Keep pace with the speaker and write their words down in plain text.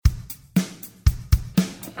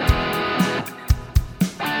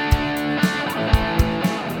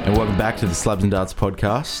Welcome back to the Slabs and Darts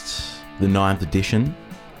podcast, the 9th edition,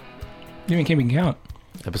 You been keeping count.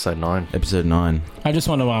 Episode 9. episode 9. I just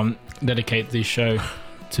want to dedicate this show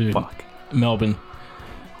to Fuck. Melbourne,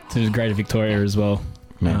 to Greater Victoria as well.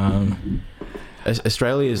 Man.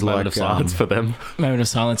 Australia is Moment like of silence for them. Moment of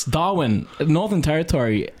silence. Darwin, Northern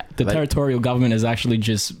Territory, the territorial government has actually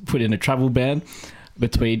just put in a travel ban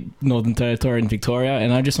between Northern Territory and Victoria,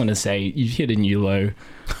 and I just want to say you've hit a new low.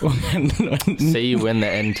 See you in the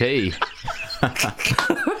NT.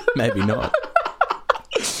 maybe not.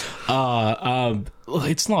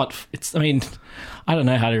 It's not. I mean, I don't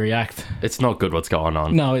know how to react. It's not good what's going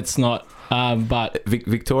on. No, it's not. But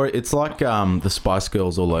Victoria, it's like the Spice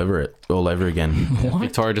Girls all over again.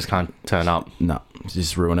 Victoria just can't turn up. No,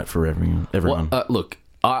 just ruin it for everyone. Look,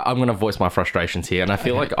 I'm going to voice my frustrations here, and I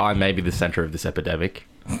feel like I may be the centre of this epidemic.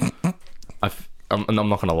 I'm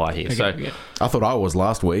not going to lie here. So, I thought I was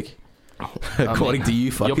last week. According to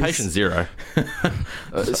you fuckers. you're patient zero.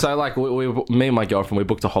 So, like, me and my girlfriend, we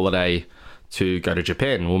booked a holiday to go to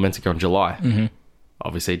Japan. We were meant to go in July. Mm-hmm.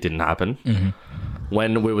 Obviously, it didn't happen. Mm-hmm.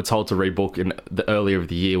 When we were told to rebook in the earlier of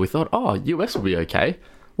the year, we thought, US will be okay.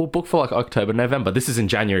 We'll book for like October, November. This is in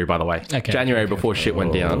January, by the way. January before shit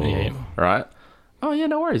went down. Yeah. Right? Oh, yeah,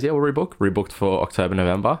 no worries. Yeah, we'll rebook. Rebooked for October,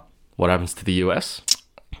 November. What happens to the US?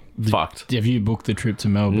 Fucked. Have you booked the trip to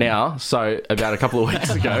Melbourne? Now, so about a couple of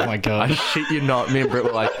weeks ago, Oh my God. I shit you not, me and Britt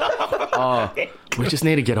were like, oh, we just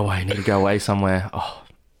need to get away, need to go away somewhere. Oh,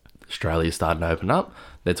 Australia's starting to open up.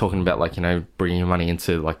 They're talking about like, bringing your money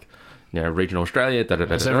into like, regional Australia.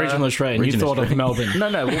 So regional Australia, and you thought of Melbourne. No.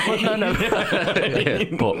 Yeah,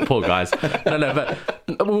 poor guys. No, but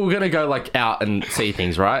we were going to go like out and see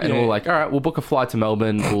things, right? And we're like, all right, we'll book a flight to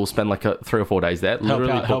Melbourne. We'll spend like 3 or 4 days there.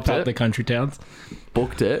 Help out the country towns.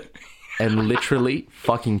 Booked it, and literally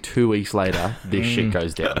fucking 2 weeks later, this shit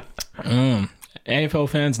goes down. AFL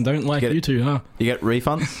fans don't like you two, huh? You get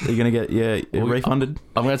refunds? Are you going to get refunded?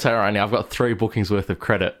 I'm going to tell you right now, I've got 3 bookings worth of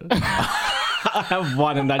credit. I have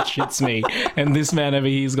one and that shits me. And this man over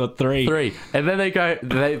here's got 3. 3. And then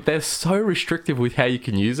they're so restrictive with how you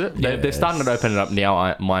can use it. They're starting to open it up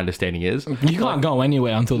now, my understanding is. You can't go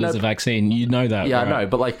anywhere until there's a vaccine. You know that, Yeah, right? I know.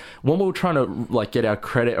 But like when we were trying to like get our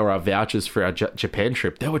credit or our vouchers for our Japan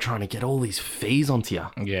trip, they were trying to get all these fees onto you.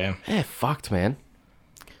 Yeah. Yeah, fucked, man.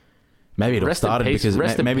 Maybe it Rest in started peace,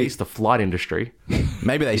 because maybe it's the flight industry.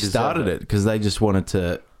 maybe they started it because they just wanted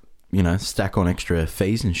to, stack on extra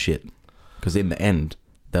fees and shit. Because in the end,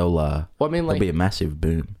 there'll be a massive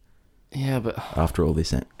boom. Yeah, but after all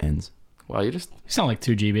this ends. Well, you sound like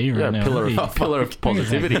 2GB right now. Pillar of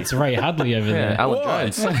positivity. It's Ray Hadley over there. Alan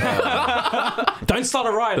Jones. Don't start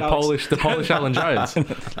a riot, The Polish Alan Jones.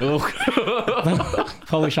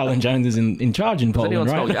 Polish Alan Jones is in charge in Poland,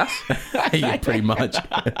 Does anyone right? smell gas? Yeah, pretty much.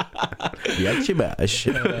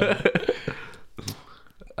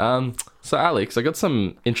 So Alex, I got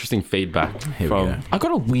some interesting feedback Here we go. I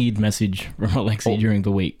got a weird message from Alexi during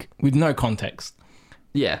the week with no context.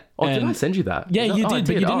 Yeah. Oh, did I send you that? Yeah, you I did,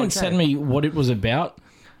 but you didn't send me what it was about.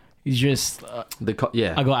 It's just, I got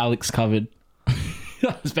Alex covered.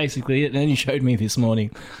 That was basically it. And then you showed me this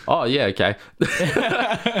morning. Oh, yeah, okay.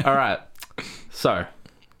 All right. So,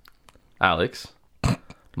 Alex,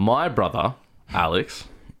 my brother, Alex,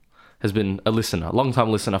 has been a listener, long-time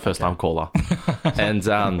listener, first-time caller. And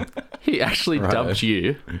he actually dubbed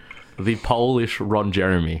you the Polish Ron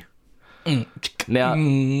Jeremy. Now,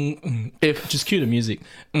 if... Just cue the music.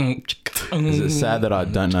 Is it sad that I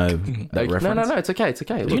don't know that reference? No, it's okay.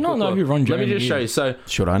 Do you not know who Ron Jeremy is? Let me just show you. So,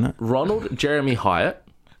 should I know? Ronald Jeremy Hyatt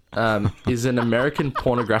is an American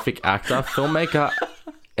pornographic actor, filmmaker,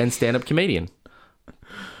 and stand-up comedian.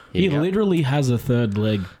 He literally has a third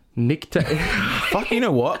leg. Fuck, you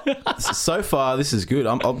know what? So far, this is good.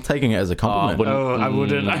 I'm taking it as a compliment. I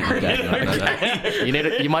wouldn't.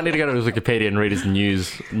 You might need to go to his Wikipedia and read his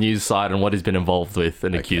news site and what he's been involved with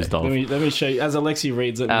and accused of. Let me show you. As Alexi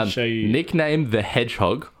reads, let me show you. Nicknamed the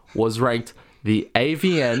Hedgehog, was ranked the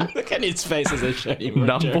AVN Look at his face as I show you.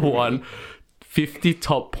 number 1 50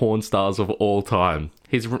 top porn stars of all time.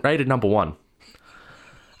 He's rated number 1.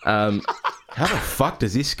 How the fuck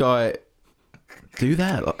does this guy do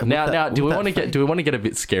that? Now, do we want to get a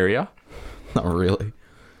bit scarier? Not really.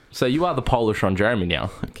 So you are the Polish Ron Jeremy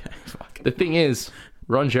now. Okay, fuck. The thing is,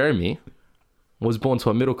 Ron Jeremy was born to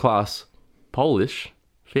a middle-class Polish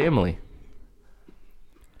family.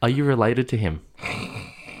 Are you related to him?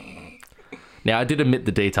 Now, I did admit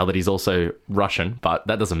the detail that he's also Russian, but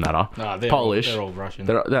that doesn't matter. No, Polish. They're all Russian.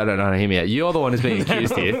 No, hear me out. You're the one who's being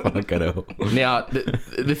accused here. Now,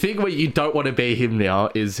 the thing where you don't want to be him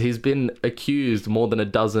now is he's been accused more than a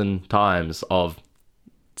dozen times of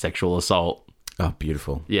sexual assault. Oh,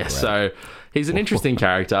 beautiful. Yeah, Right. so he's an interesting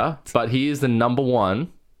character, but he is the number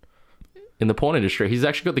one in the porn industry. He's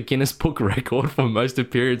actually got the Guinness Book record for most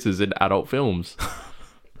appearances in adult films.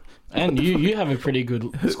 And you have a pretty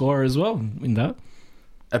good score as well in that.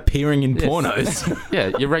 Appearing in Yes. pornos.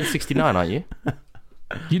 Yeah, you're ranked 69, aren't you?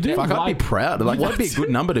 You do. Fuck, I'd be proud. Like, that'd be a good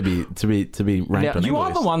number to be ranked on. You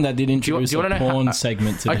are the one that did introduce do you a wanna know porn how-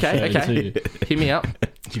 segment to the Okay, show okay. too. Hear me out.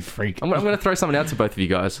 You freak. I'm going to throw something out to both of you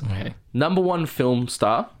guys. Okay. Number one film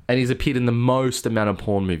star, and he's appeared in the most amount of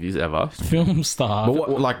porn movies ever. Film star. But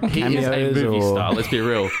what, like He is a cameos movie or star, let's be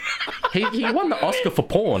real. He won the Oscar for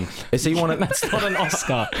porn. is he one of That's not an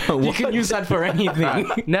Oscar. You can use that for anything.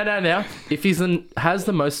 No. If he's has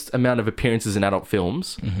the most amount of appearances in adult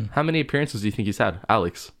films, how many appearances do you think he's had,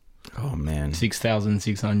 Alex? Oh man,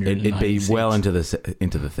 6,600. it'd be well into the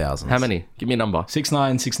thousands. How many? Give me a number.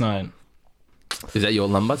 6969. Is that your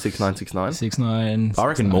number? 6969? 69. I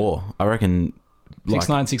reckon more. I reckon like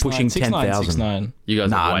 6969. pushing 10,000. 6969. You guys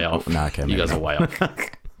Nah, are way off. nah, okay, you maybe guys are way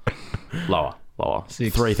off. Lower.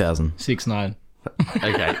 3,000. 69.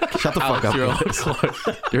 Okay. Shut the fuck Alex,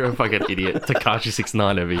 up. you're a fucking idiot. Takashi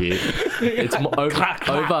 69 over here. It's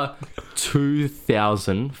over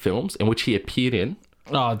 2,000 films in which he appeared in,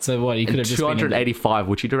 Oh, so what? He could and have just been in 285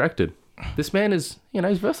 which he directed. This man is,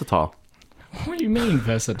 he's versatile. What do you mean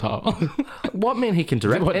versatile? What man he can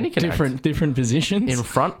direct? What, And he can act different positions? in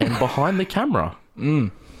front and behind the camera.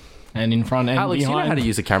 And in front and Alex, behind. you know how to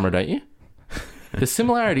use a camera, don't you? The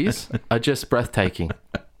similarities are just breathtaking.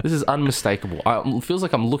 This is unmistakable. It feels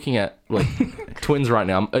like I'm looking at like twins right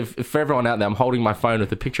now. For everyone out there, I'm holding my phone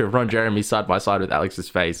with a picture of Ron Jeremy side by side with Alex's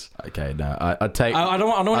face. Okay, no, I take. I don't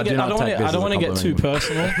want to get too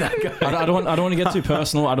personal. I don't want to get too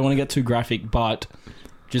personal. I don't want to get too graphic. But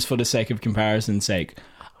just for the sake of comparison's sake,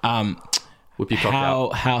 Whip your cock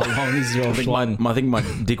out. how long is your schlong? I think my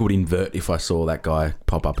dick would invert if I saw that guy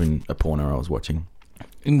pop up in a porno I was watching.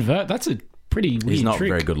 Invert. That's a pretty weird He's not trick.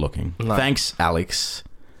 very good looking. No. Thanks, Alex,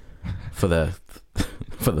 for the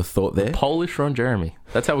thought there. Polish Ron Jeremy.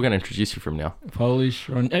 That's how we're going to introduce you from now. Polish.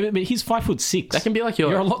 But he's 5'6". That can be like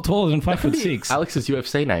You're a lot taller than 5'6". Alex's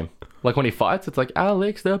UFC name. Like when he fights, it's like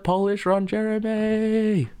Alex the Polish Ron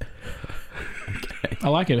Jeremy. I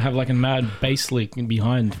like it. Have like a mad bass lick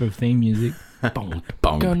behind for theme music. Bong,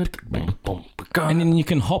 Bong. bong, bong, bong. And then you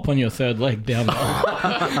can hop on your third leg down.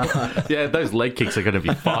 Yeah, those leg kicks are going to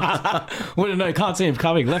be fucked. Well, no, can't see him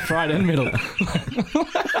coming. Left, right, and middle.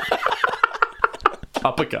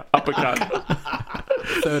 Uppercut.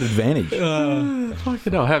 Third advantage.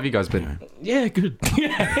 Fucking hell, how have you guys been? Yeah, good.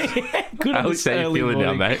 Good. on Alex, this how you early feeling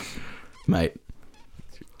now, morning. mate? Mate.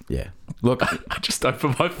 Yeah. Look, I just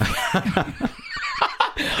opened my phone.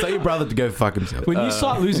 tell your brother to go fuck himself. When you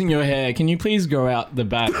start losing your hair, can you please grow out the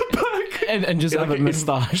back and just have a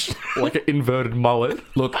moustache? Like an inverted mullet.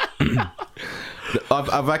 Look,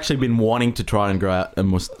 I've actually been wanting to try and grow out a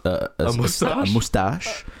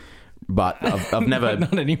moustache, but I've never.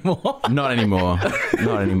 Not anymore. Not anymore.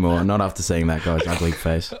 Not anymore. Not after seeing that guy's ugly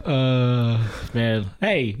face. Man.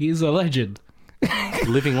 Hey, he's a legend.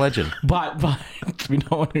 Living legend. But we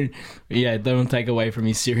don't want to. Yeah, don't take away from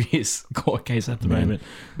his serious court case at the moment.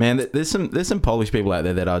 Man, there's some Polish people out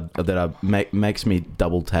there that makes me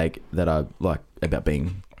double take that I like about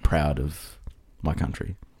being proud of my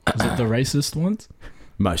country. Is it the racist ones?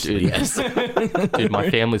 Mostly, yes. Dude, my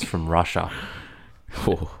family's from Russia.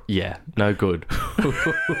 Yeah, no good.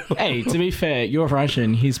 Hey, to be fair, you're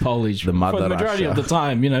Russian, he's Polish. The mother For the majority Russia. of the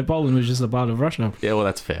time, Poland was just a part of Russia. Yeah, well,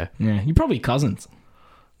 that's fair. Yeah, you're probably cousins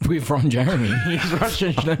with Ron Jeremy. He's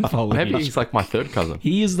Russian and Polish. Maybe he's like my third cousin.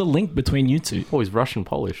 He is the link between you two. Oh, he's Russian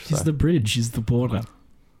Polish. He's So. the bridge. He's the border.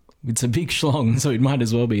 It's a big schlong, so it might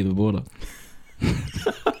as well be the border.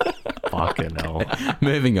 Fucking hell.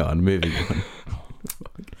 Moving on.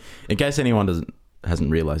 In case anyone hasn't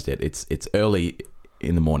realised yet, it's early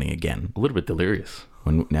in the morning again. A little bit delirious.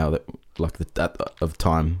 Now that like that of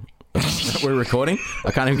time that we're recording, I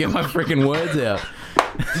can't even get my freaking words out.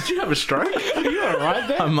 Did you have a stroke? Are you alright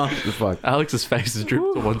there? I'm up the fuck. Alex's face is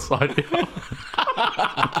drooped to one side now.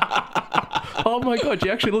 Oh my god,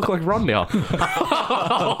 you actually look like Ron now.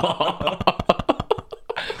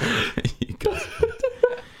 You guys-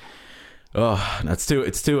 Oh, no,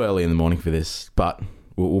 it's too early in the morning for this, but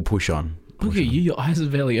we'll push on. Look at you. Your eyes are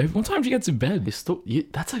barely open. What time did you get to bed?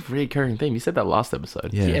 That's a recurring theme. You said that last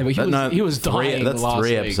episode. Yeah, but he was dying That's last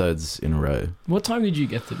three week. episodes in a row. What time did you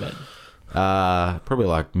get to bed? Probably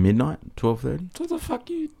like midnight, 12:30. What the fuck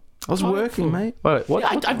you? I was working, mate. Wait, what?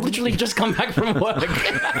 Yeah, I've literally just come back from work.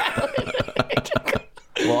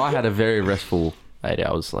 Well, I had a very restful 8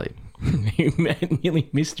 hours sleep. You nearly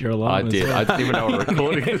missed your alarm. I did. I didn't even know we were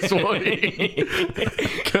recording this morning.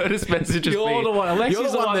 Curtis messages You're me. the one.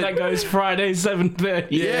 Alexis the one that goes Friday 7:30.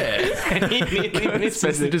 Yeah. He nearly Curtis misses it.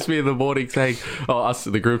 messages me in the morning saying, us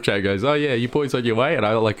the group chat goes, oh yeah, you boys on your way? And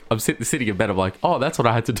I'm sitting in bed. I'm like, oh, that's what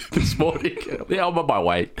I had to do this morning. Yeah, I'm on my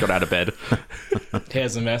way. Got out of bed.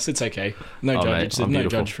 Here's a mess. It's okay. No Oh, mate, judge. I'm No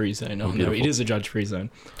beautiful. judge-free zone. Oh, no, beautiful. it is a judge-free zone.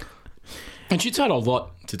 And she's had a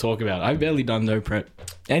lot to talk about. I've barely done no prep.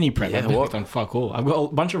 Any prep. Yeah, I've barely what? done fuck all. I've got a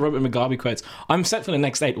bunch of Robert Mugabe quotes. I'm set for the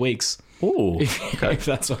next 8 weeks. Ooh. If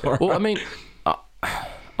that's all right. Well, I mean, I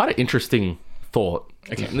had an interesting thought.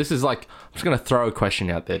 Okay. And this is I'm just going to throw a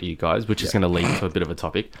question out there to you guys, which is going to lead to a bit of a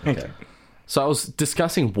topic. Okay. So I was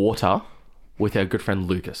discussing water with our good friend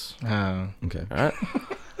Lucas. Okay. All right.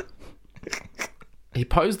 He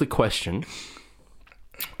posed the question.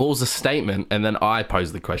 Well, it was a statement, and then I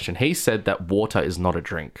posed the question. He said that water is not a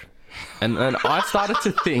drink. And then I started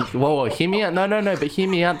to think, whoa, hear me out. No, but hear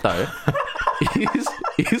me out, though.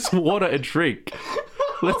 Is water a drink?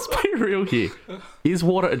 Let's be real here. Is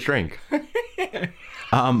water a drink?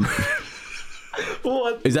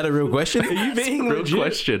 What? Is that a real question? Are you being Real legit?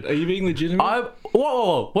 question. Are you being legitimate?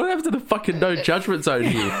 Whoa. What happened to the fucking no judgment zone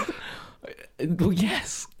here? Well,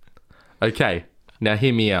 yes. Okay, now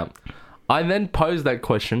hear me out. I then posed that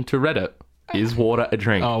question to Reddit. Is water a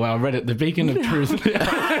drink? Oh, wow. Reddit, the beacon of truth.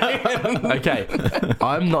 Okay,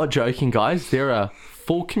 I'm not joking, guys. There are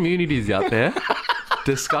full communities out there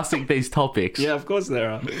discussing these topics. Yeah, of course there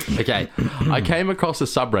are. Okay, I came across a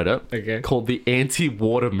subreddit called the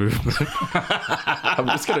Anti-Water Movement. I'm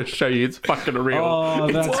just going to show you. It's fucking real. Oh,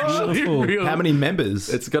 It's that's actually beautiful. real. How many members?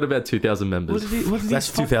 It's got about 2,000 members. What do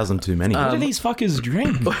That's 2,000 too many. What do these fuckers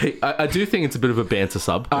drink? I do think it's a bit of a banter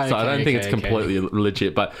sub, so I don't think it's completely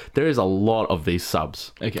legit, but there is a lot of these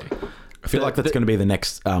subs. Okay. I feel like that's going to be the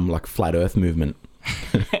next flat Earth movement.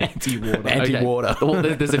 Anti-water. Anti-water. Well,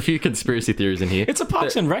 there's a few conspiracy theories in here. It's a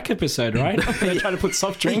Parks and Rec episode, right? They try to put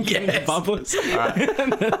soft drink in the bubbles.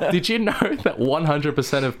 Did you know that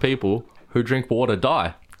 100% of people who drink water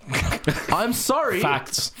die? I'm sorry.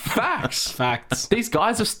 Facts. Facts. These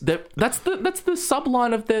guys that's the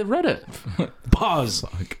subline of their Reddit. Buzz.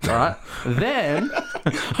 All right. Then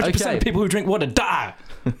 100% of people who drink water die.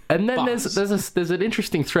 and then Buzz. there's an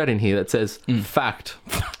interesting thread in here that says fact.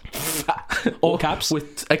 All caps.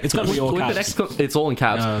 It's gotta be all caps. It's all in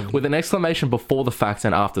caps with an exclamation before the fact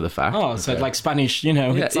and after the fact. Oh, so like Spanish,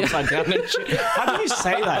 it's upside down and shit. How do you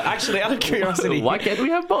say that? Actually, out of curiosity. Why can't we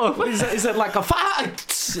have both? Is it like a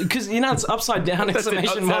fact? Because it's upside down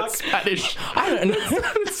exclamation mark. Spanish. I don't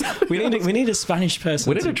know. we need a Spanish person.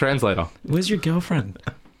 We need a translator. Where's your girlfriend?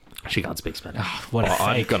 She can't speak Spanish. What a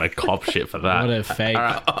I'm fake. gonna cop shit for that. What a fake.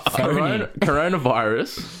 Phony.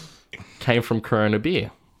 Coronavirus came from Corona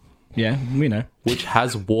beer, Yeah, we know. which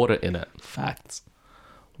has water in it. Facts.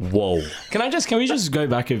 Whoa. Can we just go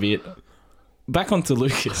back a bit? Back onto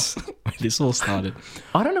Lucas. Where this all started.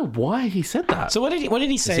 I don't know why he said that. So what did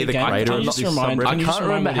he say he the again? creator Can you of just this remind? subreddit? I can you just can't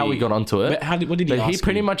remember remind how we got onto it. But what did he But ask he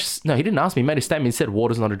pretty you? much... No, he didn't ask me. He made a statement. He said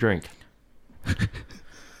water's not a drink.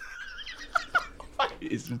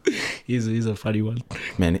 He's a funny one.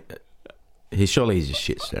 Man, he's just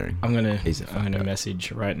shit staring. I'm gonna fuck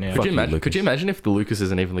message right now. Could you, you, Lucas. could you imagine if the Lucas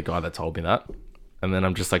isn't even the guy that told me that? And then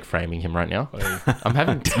I'm just like framing him right now. I'm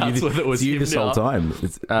having doubts whether it was you him this now. whole time.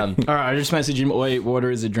 All right, I just messaged him. Wait,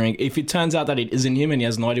 water is a drink. If it turns out that it isn't him and he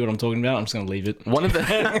has no idea what I'm talking about, I'm just gonna leave it. One of the...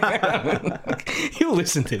 He'll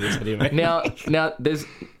listen to this anyway. Now, there's...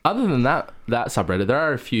 Other than that subreddit, there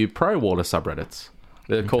are a few pro-water subreddits.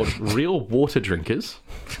 They're called Real Water Drinkers.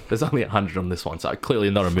 There's only 100 on this one, so clearly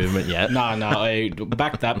not a movement yet. No, hey,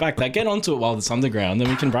 back that. Get onto it while it's underground, then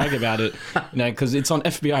we can brag about it, because it's on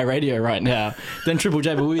FBI radio right now. Then Triple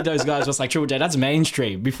J, but we those guys was like, Triple J, that's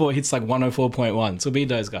mainstream, before it hits like 104.1. So be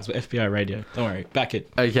those guys with FBI radio. Don't worry, back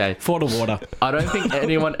it. Okay. For the water. I don't think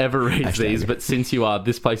anyone ever reads these, but since you are,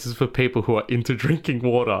 this place is for people who are into drinking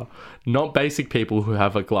water. Not basic people who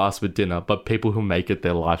have a glass with dinner, but people who make it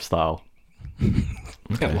their lifestyle.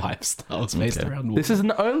 Lifestyles based around water. This isn't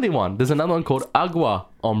the only one. There's another one called Agua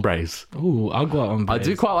Hombres. Ooh, agua on I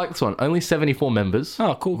do quite like this one. Only 74 members.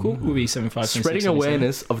 Oh, cool. We'll be 75. Spreading 76,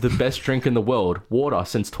 awareness of the best drink in the world, water,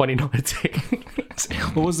 since 2019.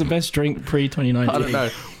 What was the best drink pre-2019? I don't know.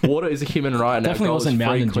 Water is a human right, and Definitely our goal is wasn't free,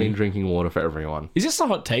 Mountain clean Dew. drinking water for everyone. Is this a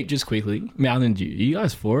hot take, just quickly? Mountain Dew. Are you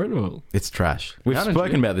guys for it? Or? It's trash. We've Mountain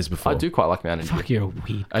spoken Dew. about this before. I do quite like Mountain Dew. Fuck, you're a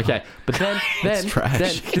weed. Okay, but then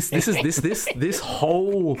trash. this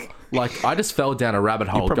whole, like, I just fell down a rabbit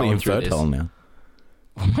hole You're probably going through infertile this. now.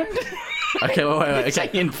 Okay, wait. Okay,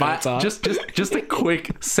 Infertile. Just a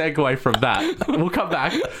quick segue from that. We'll come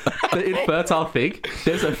back. The infertile thing.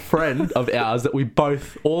 There's a friend of ours that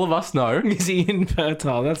all of us know. Is he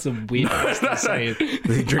infertile? That's a weird way to say it.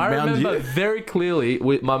 Does he drink I Mountain remember Dew? very clearly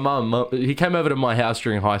with my mum. He came over to my house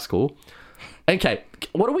during high school. Okay,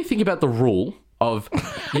 what do we think about the rule of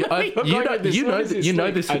you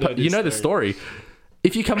know the story?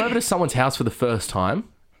 If you come over to someone's house for the first time,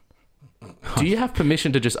 do you have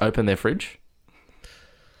permission to just open their fridge?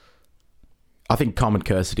 I think common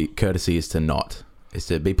courtesy is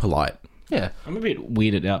to be polite. Yeah. I'm a bit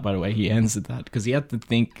weirded out by the way he answered that because he had to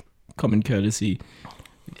think common courtesy.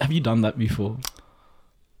 Have you done that before?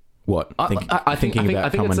 What? Thinking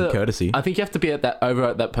about common courtesy. I think you have to be over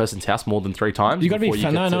at that person's house more than 3 times. You got to be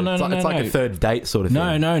It's like a third date sort of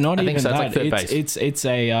thing. No, not I even think so. It's that. like third base. It's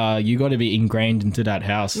a you got to be ingrained into that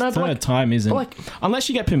house. No, but third like- time isn't but like- unless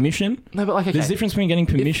you get permission. No, but like, okay. There's a difference between getting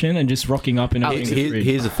permission and just rocking up and opening the fridge.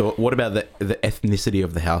 Here's a thought. What about the ethnicity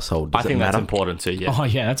of the household? Does I think it that's matter? important too. Yeah. Oh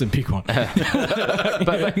yeah, that's a big one.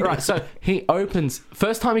 But right, so he opens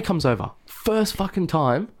first time he comes over, first fucking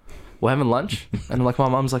time. We're having lunch, and like my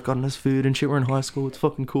mum's like gotten us food and shit. We're in high school. It's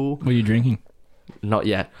fucking cool. What are you drinking? Not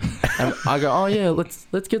yet. And I go, oh yeah, let's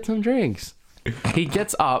get some drinks. He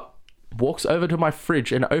gets up, walks over to my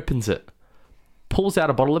fridge and opens it. Pulls out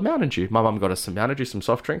a bottle of Mountain Dew. My mum got us some Mountain Dew, some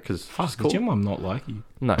soft drink because Fuck, cool. did your mum not like you?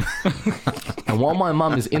 No. And while my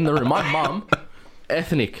mum is in the room, my mum,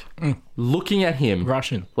 ethnic, looking at him,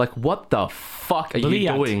 Russian. like, what the fuck are you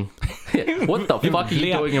Bliat. doing? Yeah, what the fuck are you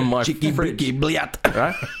Bliat. doing in my Chicky fridge? bricky bliat.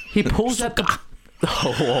 Right? He pulls out the.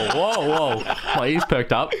 Whoa! My ears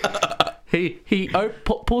perked up. He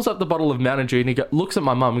pulls up the bottle of Mountain Dew and he looks at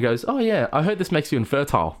my mum and goes, "Oh yeah, I heard this makes you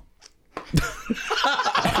infertile."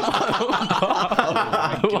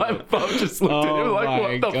 My mum just looked at him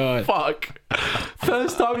like, "What the fuck?"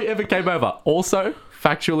 First time he ever came over. Also,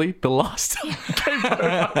 factually, the last time he came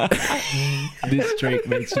over. This drink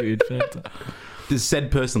makes you infertile. Does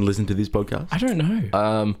said person listen to this podcast? I don't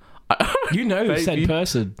know. You know the said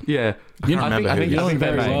person. Yeah, You don't remember I who think, it I is. think they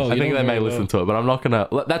very may. well. I You think know they may very listen to it, but I'm not gonna.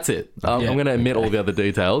 That's it. I'm gonna admit all the other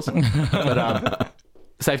details. But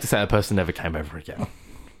safe to say, that person never came over again.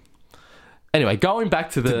 Anyway, going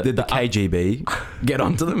back to Did the KGB get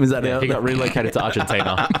onto them? Is that he got relocated to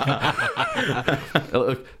Argentina.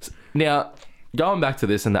 Look, now, going back to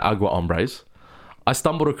this and the Agua Hombres, I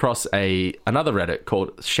stumbled across another Reddit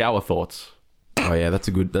called Shower Thoughts. Oh yeah, that's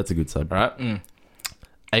a good sub. Right?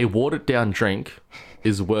 A watered down drink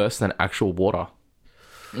is worse than actual water.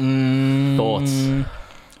 Thoughts?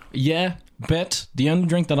 Yeah, but the only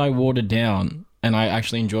drink that I watered down and I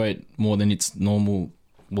actually enjoy it more than its normal,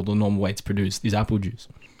 well, the normal way it's produced is apple juice.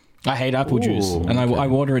 I hate apple juice, and I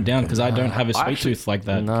water it down because I don't have a sweet tooth like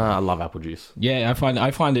that. Nah, I love apple juice. Yeah,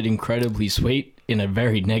 I find it incredibly sweet in a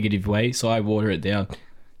very negative way, so I water it down.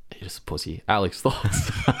 You're just a pussy. Alex,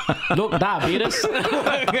 thoughts? Look, diabetes.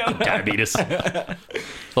 Diabetes.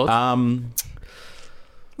 Thoughts?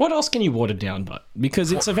 What else can you water down, but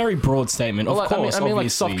because it's a very broad statement. Of course, I mean, like obviously.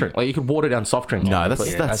 soft drink. Like you could water down soft drink. No, but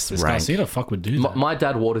that's rank. disgusting. Who the fuck would do that? My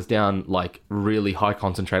dad waters down like really high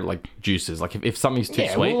concentrated like juices. Like if something's too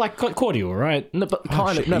yeah, sweet. well, like cordial, right? No, but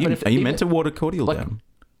kind of. No, but if, Are you meant to water cordial like- down?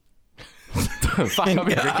 Fuck, I've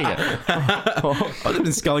been drinking it. I've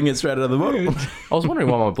been sculling it straight out of the bottle. I was wondering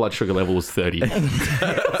why my blood sugar level was 30.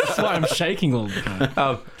 That's why I'm shaking all the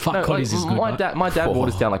time. Fuck, No, Coddy's is good. my dad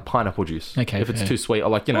waters down like pineapple juice. Okay, if it's fair. too sweet, or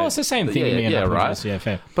like Well, it's the same thing. Yeah, me and yeah, apple right. juice, yeah,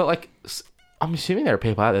 fair. But like, I'm assuming there are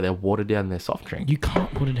people out there that water down their soft drink. You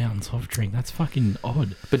can't water down soft drink. That's fucking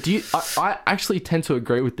odd. But do you? I actually tend to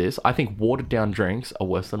agree with this. I think watered down drinks are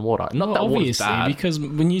worse than water. Not that water's Obviously, bad. because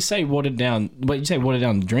when you say watered down, but you say watered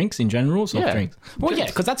down drinks in general, soft Yeah. drinks. Well, yeah,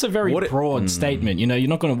 because that's a very Water- broad statement. You know, you're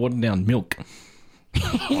not going to water down milk.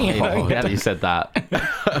 Oh, now that you said that.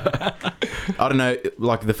 I don't know.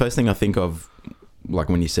 Like the first thing I think of, like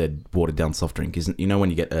when you said watered down soft drink, is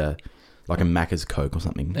when you get a Macca's Coke or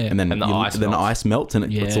something, Yeah. and then And the ice then the melts. ice melts and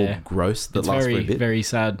it's all Yeah. gross. That It's lasts very, for a bit. very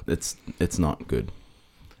sad. It's not good.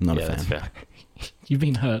 Not Yeah, a that's fan. fair. You've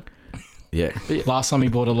been hurt. Yeah. Last time he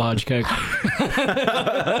bought a large Coke.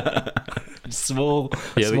 small.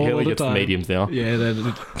 Yeah, small he all only the gets the time. mediums now. Yeah,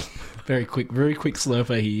 very quick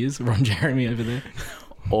slurper he is. Ron Jeremy over there.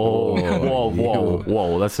 Oh,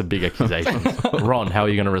 whoa! That's a big accusation. Ron, how are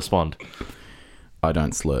you going to respond? I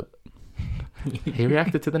don't slurp. He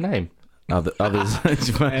reacted to the name. Others.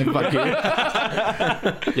 Fuck you.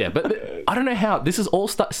 Yeah, but I don't know how. This is all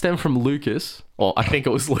stemmed from Lucas, or I think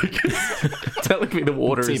it was Lucas, telling me the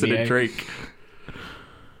water isn't a TBA. drink.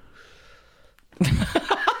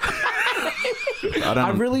 don't. I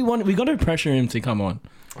really want. We got to pressure him to come on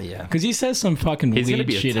Yeah. because he says some fucking He's gonna weird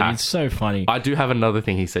be shit, and attacked. it's so funny. I do have another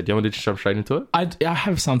thing he said. Do you want me to just jump straight into it? I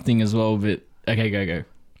have something as well, but okay, go.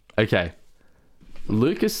 Okay.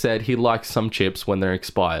 Lucas said he likes some chips when they're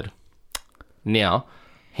expired. Now,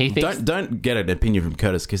 he thinks... Don't get an opinion from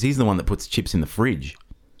Curtis because he's the one that puts chips in the fridge.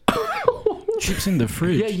 Chips in the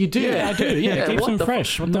fridge. Yeah, you do. Yeah, I do. Yeah, keeps what them the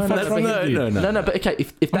fresh. What the No, fuck's wrong with you? No, but okay,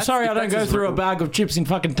 if I'm that's... sorry, if I don't that's go his through a rule- bag of chips in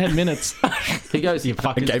fucking 10 minutes. He goes, you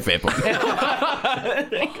fucking... Okay, fair point.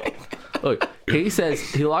 Look, he says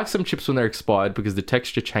he likes some chips when they're expired because the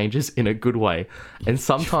texture changes in a good way. And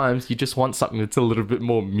sometimes you just want something that's a little bit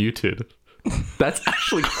more muted. That's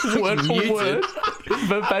actually word for word,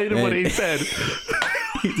 verbatim what he said.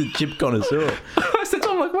 He's a chip connoisseur. I said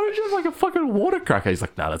to him, like, why don't you have like a fucking water cracker? He's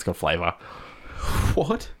like, nah, that's got flavour.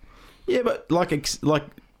 What? Yeah, but like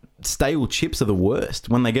stale chips are the worst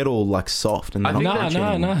when they get all like soft and they're not crunchy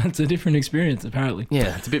anymore. No. It's a different experience, apparently.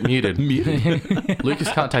 Yeah, it's a bit muted.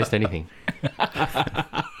 Lucas can't taste anything.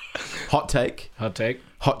 Hot take.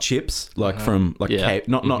 Hot chips, like from like Yeah.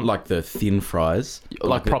 not like the thin fries,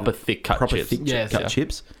 Like proper thick cut proper chips. thick Yes, cut yeah.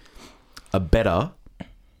 chips, are better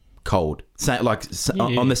cold. Yeah.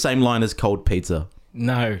 On the same line as cold pizza.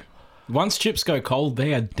 No. Once chips go cold,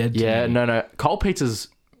 they are dead to Yeah, me. no. Cold pizzas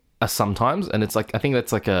are sometimes, and it's like, I think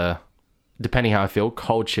that's like a, depending how I feel,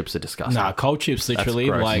 cold chips are disgusting. Nah, cold chips literally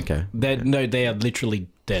gross. like Okay. they are literally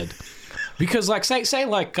dead. Because like say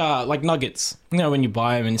like nuggets, you know, when you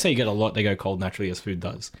buy them and say you get a lot, they go cold naturally as food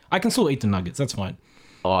does. I can still eat the nuggets, that's fine.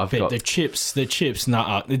 Oh, I've But got... the chips,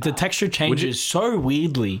 nah, the texture changes so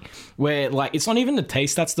weirdly. Where like it's not even the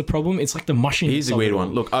taste that's the problem. It's like the mushiness. Here's a of weird it all.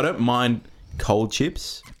 one. Look, I don't mind cold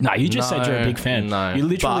chips. Nah, you just said you're a big fan. No. You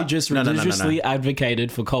literally But- just no. religiously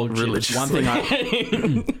advocated for cold chips.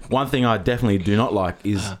 One thing I definitely do not like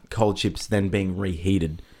is cold chips then being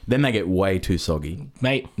reheated. Then they get way too soggy.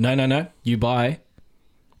 Mate, no. You buy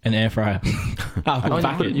an air fryer.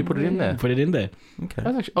 Oh, you put it in there. Put it in there. Okay.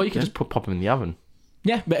 That's actually, you can just pop them in the oven.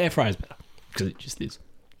 Yeah, but air fryer's better because it just is.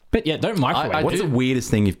 But yeah, don't microwave. I What's do- the weirdest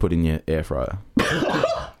thing you've put in your air fryer?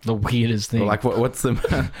 the weirdest thing. Like what's the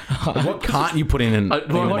what can't you put in an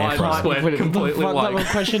Well, air what fryer? I went completely what like...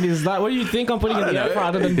 question is that? What do you think I'm putting in the air fryer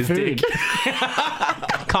other than His food? dick.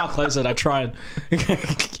 Can't close it. I tried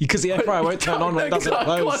because the air fryer won't turn on when it doesn't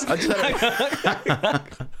close. I just had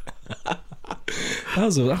That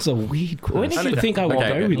was a weird question. When did you think I would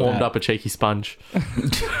Okay, go with Warmed that? up a cheeky sponge.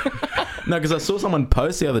 No, because I saw someone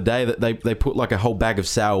post the other day that they put like a whole bag of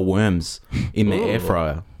sour worms in their air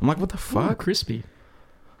fryer. I'm like, what the Oh, fuck? crispy.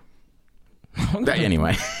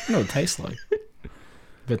 Anyway, No, it tastes like.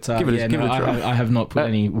 But Give it a try. I have not put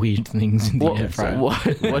any weird things in the air fryer.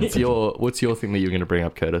 What's your thing that you're going to bring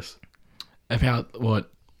up, Curtis? About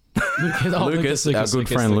what? Lucas, our good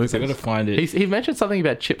friend Lucas. I gotta find it. He mentioned something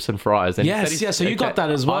about chips and fries. And he said Yes. So you got that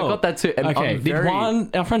as well. I got that too. And Okay. I'm Did very...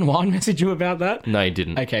 our friend Juan message you about that? No, he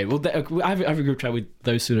didn't. Okay. Well, I have a group chat with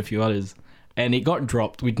those two and a few others, and it got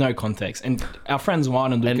dropped with no context. And our friends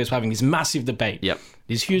Juan and Lucas were having this massive debate. Yep.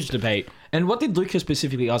 This huge debate. And what did Lucas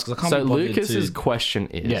specifically ask? Because I can't So be bothered Lucas's to... question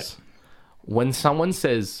is, Yeah. when someone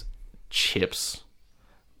says chips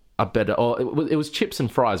are better, or it was chips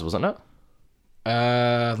and fries, wasn't it?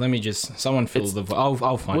 Let me just... Someone fill the... I'll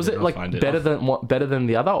find it. Was it I'll like find better than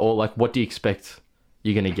the other, or like what do you expect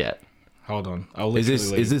you're gonna get? Hold on. I'll is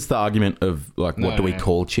this the argument of like what do we No.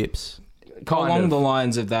 call chips? Along the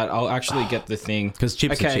lines of that, I'll actually get the thing. Because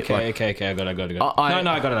chips are chips. Okay. I got it. I got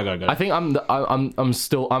it. I think I'm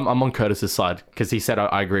still on Curtis's side because he said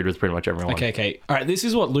I agreed with pretty much everyone. Okay. All right, this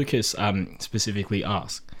is what Lucas specifically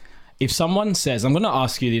asked. If someone says, I'm going to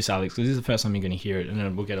ask you this, Alex, because this is the first time you're going to hear it, and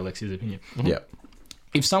then we'll get Alex's opinion. Yeah.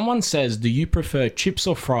 If someone says, do you prefer chips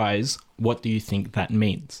or fries, what do you think that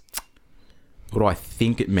means? What do I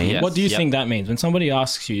think it means? Yes. What do you Yep. think that means? When somebody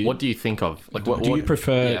asks you, What do you think of? Like, what do you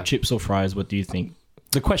prefer yeah. chips or fries, what do you think?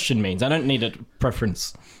 The question means. I don't need a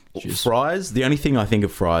preference. Just- Fries. The only thing I think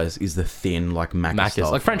of fries is the thin, like Macca's,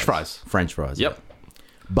 style like French fries. French fries. Yep. Yeah.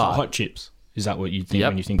 But hot chips. Is that what you think Yep,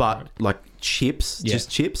 when you think but fries? like chips, Yeah. just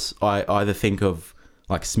chips. I either think of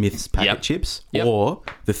like Smith's packet Yep. chips Yep. or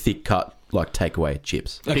the thick cut like takeaway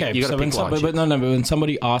chips. Okay, you gotta so when pick one. but when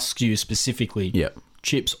somebody asks you specifically Yeah.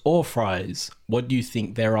 chips or fries, what do you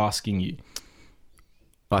think they're asking you?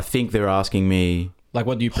 I think they're asking me Like,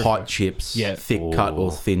 what do you prefer? hot chips, Yeah. thick cut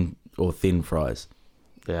or thin fries.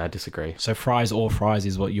 Yeah, I disagree. So fries or fries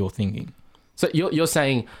is what you're thinking. So you're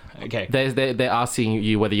saying Okay. they're asking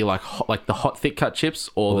you whether you like the hot thick cut chips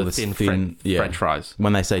or the thin French fries.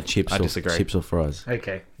 When they say chips, I disagree. Chips or fries.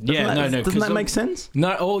 Okay. Doesn't that make sense?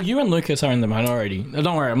 No, well, you and Lucas are in the minority.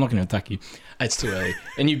 Don't worry, I'm not going to attack you. It's too early,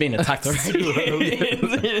 and you've been attacked already.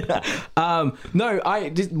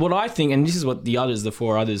 What I think, and this is what the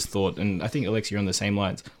 4 others thought, and I think Alex, you're on the same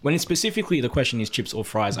lines. When it's specifically the question is chips or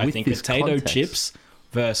fries, I think potato context. chips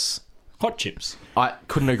versus hot chips. I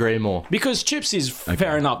couldn't agree more. Because chips is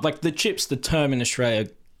fair enough. Like the chips, the term in Australia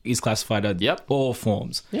is classified as all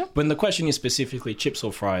forms. Yep. When the question is specifically chips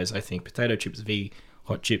or fries, I think potato chips v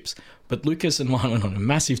hot chips. But Lucas and Juan went on a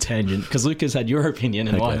massive tangent because Lucas had your opinion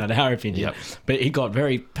and Juan had our opinion. Yep. But he got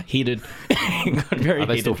very heated. Are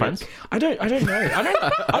they still friends? I don't know. I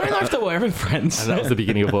don't know if they were ever friends. And that was the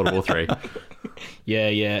beginning of World War 3.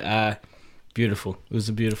 Yeah. Beautiful. It was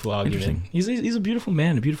a beautiful argument. He's a beautiful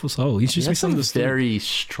man, a beautiful soul. He's just misunderstood. Very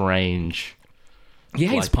strange. He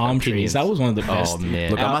hates palm trees. That was one of the best. Oh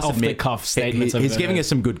man! Look, I must admit, off-the-cuff statements. he's giving us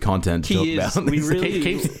some good content to talk about. We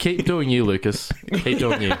really keep doing you, Lucas. Keep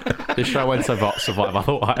doing you. This show won't survive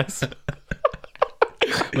otherwise.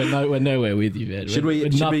 We're nowhere with you, man. Should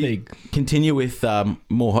we continue with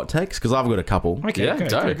more hot takes? Because I've got a couple. Okay,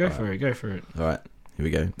 Yeah, go for it. All right, here we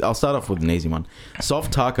go. I'll start off with an easy one.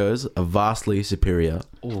 Soft tacos are vastly superior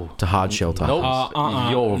to hard shell tacos.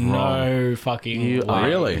 Nope. You're wrong. No fucking way.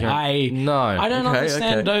 Really? I don't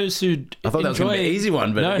understand those who I thought that was going to be an easy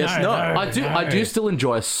one, but I guess not. I do still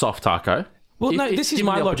enjoy a soft taco. Well, this is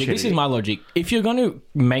my logic. This is my logic. If you're going to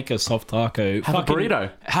make a soft taco, Have a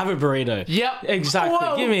burrito. Have a burrito. Yep. Exactly.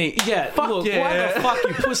 Whoa. Give me. Yeah. Fuck look, yeah. why the fuck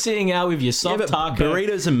you pussying out with your soft taco?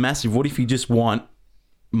 Burritos are massive. What if you just want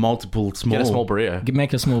multiple small? Get a small burrito.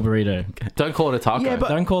 Make a small burrito. Don't call it a taco. Yeah, but-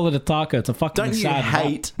 Don't call it a taco. It's a fucking Don't you sad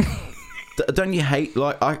hate? Don't you hate?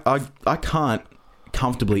 Like I can't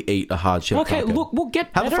comfortably eat a hard shell Okay, taco. look, we'll get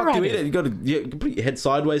How the better fuck do at you eat it. it? You got to put your head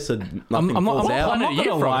sideways so nothing I'm falls not- out. I'm not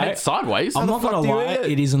gonna lie. Head sideways. I'm not the fuck gonna do you lie, eat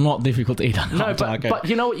it? it is not difficult to eat a hard taco. But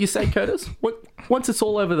you know what you say, Curtis? Once it's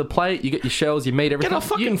all over the plate, you get your shells, your meat, everything. Get a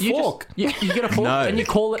fucking fork. You get a fork No. and you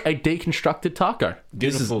call it a deconstructed taco.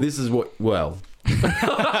 This is what. Well,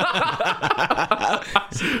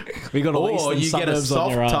 We got or you get a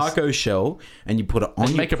soft taco shell and you put it on And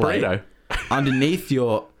your make a plate burrito. underneath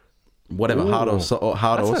your whatever hard or That's soft,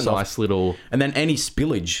 a nice little. and then any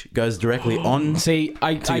spillage goes directly on See,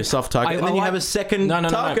 to your soft taco, and then you have a second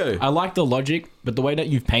taco. No. I like the logic, but the way that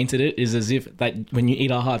you've painted it is as if that when you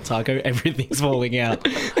eat a hard taco, everything's falling out.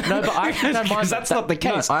 No, but I actually don't mind. Because that's not the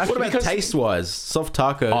case. What about taste wise? Soft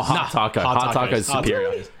tacos. Hard taco. Hard taco is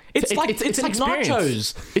superior. It's like an experience.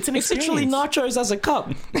 nachos. It's an literally experience. nachos as a cup.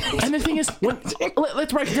 And the thing is,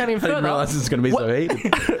 let's break it down even I didn't further. realize it's going to be so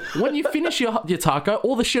heated. When you finish your taco,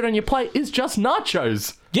 all the shit on your plate is just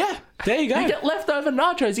nachos. Yeah, there you go. You get leftover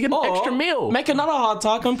nachos. You get an Or extra meal. Make another hard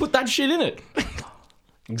taco and put that shit in it.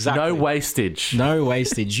 Exactly. No wastage. No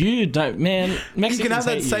wastage. You don't, man. You Mexicans can have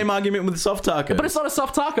that hate you. same argument with the soft taco. But it's not a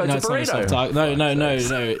soft taco. No, It's a not a burrito. soft taco.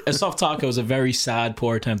 No. A soft taco is a very sad,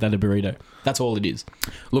 poor attempt at a burrito. That's all it is.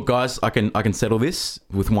 Look, guys, I can settle this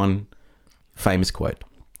with one famous quote.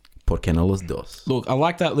 ¿Por qué no los dos? Look, I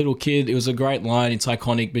like that little kid. It was a great line. It's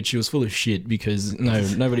iconic, but she was full of shit because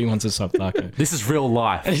nobody wants a soft taco. This is real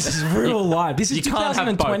life. This is real life. This is You can't have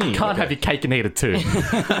both. 2020. You can't have your cake and eat it too.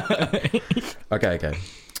 Okay.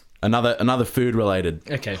 Another food related.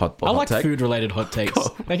 Okay. Hot I like take. food related hot takes.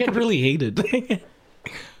 They get really heated.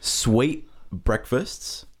 Sweet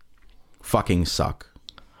breakfasts fucking suck.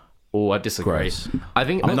 Oh, I disagree. Gross. I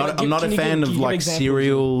think I'm not a can you fan give of like examples?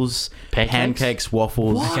 cereals, pancakes,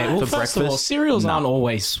 waffles Okay, well, for first breakfast. of all, cereals No. aren't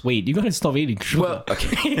always sweet. You got to stop eating sugar. Well,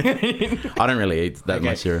 okay. I don't really eat that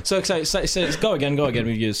much cereal. So go again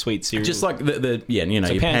with your sweet cereal. Just like the your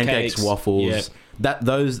So pancakes, waffles, yeah.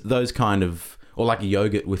 those kind of, or like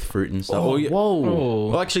yogurt with fruit and stuff. whoa. Oh.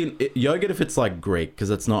 Well, actually, yogurt if it's like Greek, because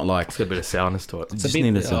it's not like. It's got a bit of sourness to it. It's a just bit-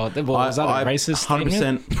 need to- was that a racist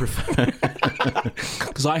 100% prefer.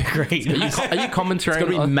 Because I agree. Are you commenting? It's got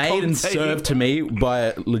to be made and served to me by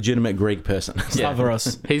a legitimate Greek person. Cover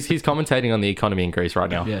us. He's commentating on the economy in Greece right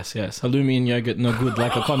now. Yes. Halloumi and yogurt, no good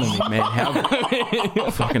like economy. Man,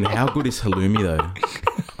 how good is halloumi though?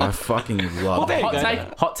 I fucking love there it. you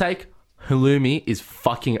go. Hot take. Halloumi is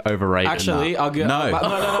fucking overrated. Actually, I'll go. No.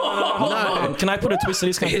 No. Can I put a twist to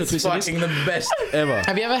this? It's fucking the best ever.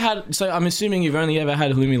 Have you ever had? So I'm assuming you've only ever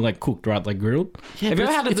had halloumi like cooked, right? Like grilled. Yeah, have you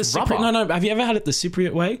but ever had it the it's Cypriot? rubber. No. Have you ever had it the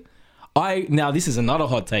Cypriot way? Now this is another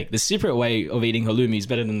hot take. The Cypriot way of eating halloumi is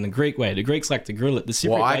better than the Greek way. The Greeks like to grill it. The Cypriot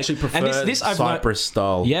Well, I way, actually prefer and this I've Cyprus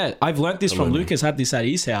style. Yeah, I've learnt this from halloumi. Lucas. Had this at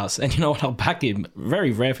his house, and you know what? I'll back him.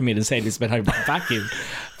 Very rare for me to say this, but I back him.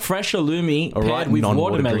 Fresh halloumi All right, paired with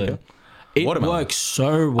non-water watermelon. drinker. It Watermelon. works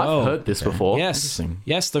so well. I've heard this before. Yes, Interesting.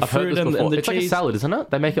 yes. The I've heard fruit this and before. the It's cheese. like a salad, isn't it?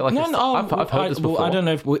 They make it like No, a no. I've heard this before. Well, I don't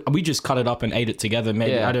know if we just cut it up and ate it together.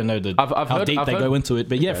 Maybe Yeah. I don't know I've how heard- deep I've they heard- go into it.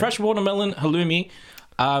 But yeah, fresh watermelon halloumi.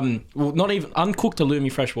 Well, not even uncooked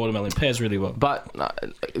halloumi, fresh watermelon pairs really well. But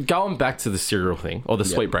going back to the cereal thing or the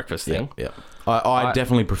sweet breakfast thing. Yeah. I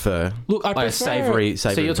definitely prefer Look, I a prefer savoury.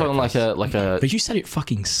 So you're talking breakfast. like a But you said it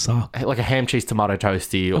fucking sucked. ham cheese tomato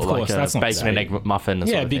toasty or Of course, like that's a not bacon and egg muffin. Yeah,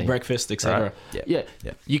 sort of big thing. breakfast, etc. Right? Yeah.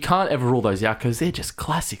 Yeah. You can't ever rule those out because they're just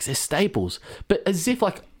classics. They're staples. But as if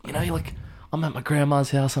like, you know, like I'm at my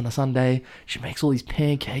grandma's house on a Sunday. She makes all these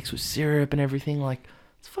pancakes with syrup and everything. Like,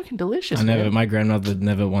 it's fucking delicious. man. My grandmother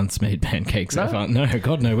never once made pancakes. No? I found, no,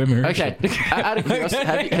 God, no, we're Mauritian. Okay. Out of curiosity,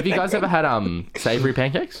 have you guys ever had savoury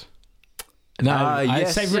pancakes? No,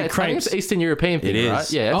 yes. savoury Yeah, I think it's crepes. an Eastern European thing, It is.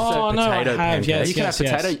 right? Yeah. Oh, so no, I potato have. Yes, you can yes, have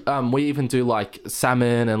yes. potato. We even do like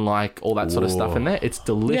salmon and like all that sort of stuff in there. It's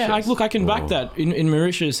delicious. Yeah, I can back that. In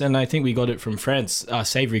Mauritius, and I think we got it from France,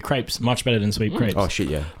 savoury crepes, much better than sweet crepes. Oh shit,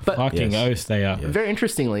 yeah. But Fucking yes. oath they are. very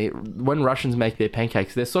interestingly, when Russians make their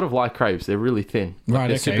pancakes, they're sort of like crepes. They're really thin. Like, Right,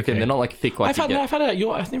 they're okay, super thin. okay. They're not like thick like I'm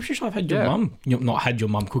pretty sure I've had your Yeah. mum. Not had your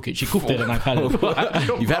mum cook it. She cooked it, and I've had it.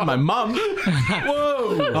 You've had my mum.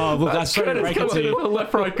 Whoa. Oh, look, that's very break it to you.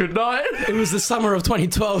 left, right, good night. It was the summer of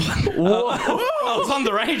 2012. I was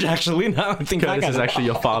underage, actually. Now I think back This at is it. actually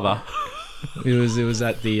your father. It was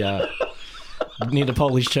at the near the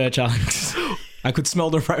Polish church, Alex. I could smell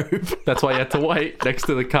the robe. That's why you had to wait next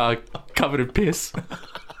to the car covered in piss.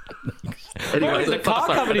 Anyway, The car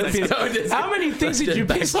covered in piss. How many things did you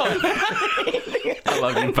piss on? I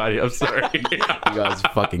love you, buddy. I'm sorry. You guys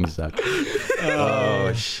fucking suck.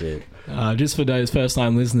 Oh shit. Just for those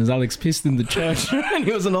first-time listeners, Alex pissed in the church and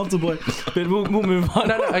he was an altar boy. But we'll move on.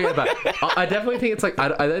 No, okay, but I definitely think it's like I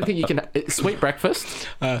don't think you can sweet breakfast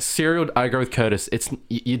cereal. I go with Curtis. It's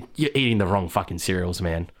you're eating the wrong fucking cereals,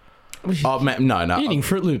 man. Oh man, no. Eating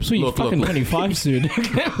Fruit Loops. What are you, Look, fucking look. 25 soon?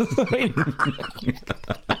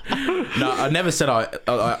 No, I never said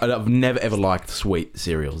I've never ever liked sweet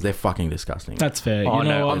cereals. They're fucking disgusting. That's fair. Oh, you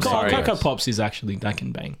know no, what? I'm sorry. Cocoa Pops is actually that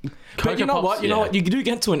can bang. But you know Pops, what? You know yeah. what? You do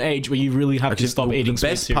get to an age where you really have to stop eating the sweet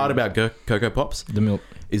best cereal. part about Cocoa Pops the milk.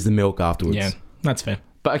 is the milk afterwards. Yeah, that's fair.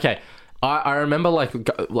 But okay, I remember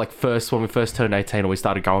like first when we first turned 18 and we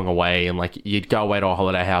started going away and like you'd go away to a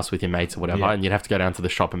holiday house with your mates or whatever Yeah. and you'd have to go down to the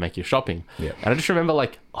shop and make your shopping. Yeah. And I just remember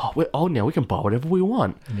like, oh, we're old now, we can buy whatever we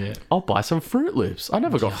want. Yeah. I'll buy some Fruit Loops. I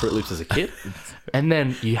never got Fruit Loops as a kid. And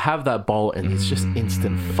then you have that bowl and it's just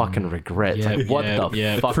instant fucking regret. It's like, what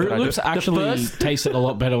the fuck Fruit did I do? Loops The actually first- tasted a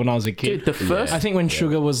lot better when I was a kid. Dude, the first... I think when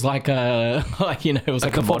sugar was like a, it was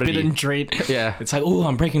like a commodity. forbidden treat. Yeah. It's like, oh,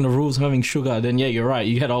 I'm breaking the rules of having sugar. Then yeah, you're right.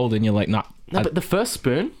 You get old and you're like, nah. No, but the first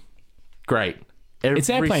spoon, great. It's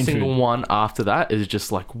Every airplane single food. one after that is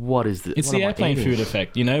just like, what is this? It's What the am I airplane eating? food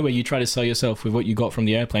effect, you know, where you try to sell yourself with what you got from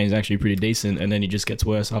the airplane is actually pretty decent, and then it just gets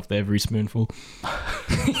worse after every spoonful.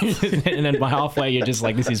 And then by halfway, you're just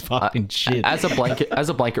like, this is fucking shit. As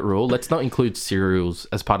a blanket rule, let's not include cereals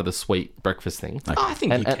as part of the sweet breakfast thing. I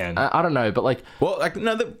think you can. I don't know, but like Well, like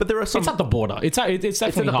no, but there are some. It's at the border. It's definitely it's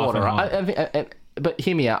in the half border, and right? half. But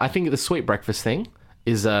hear me out. I think the sweet breakfast thing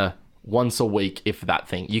is a once a week, if that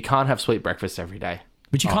thing. You can't have sweet breakfast every day.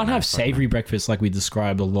 But you can't have savoury breakfast like we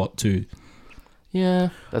described a lot too. Yeah,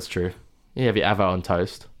 that's true. You have your avo on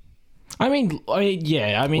toast. I mean,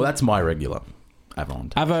 yeah. I mean, Well, that's my regular Avon.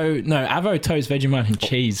 Avo toast, Vegemite and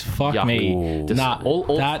cheese. Fuck Yuck. me. Ooh. Nah,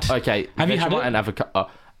 That okay. Have you had Vegemite it? and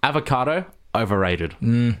avocado overrated.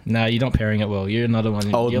 No, you're not pairing it well. You're another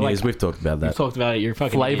one. Old you're news. like, We've talked about that. we've talked about it. You're a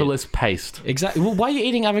fucking idiot. Flavorless paste. Exactly. Well, why are you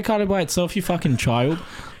eating avocado by itself, you fucking child?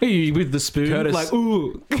 Are you with the spoon? Curtis, like,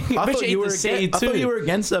 ooh. I thought you were against, I thought you were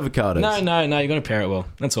against avocados. No. You're gonna pair it well.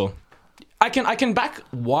 That's all. I can back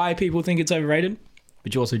why people think it's overrated,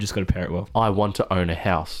 but you also just got to pair it well. I want to own a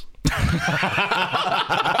house.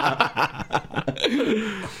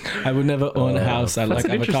 I would never own a house that That's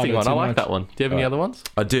like an interesting avocado one. too I like much. that one. Do you have any other ones?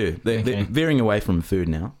 I do. They're Okay. veering away from food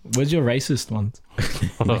now. Where's your racist ones?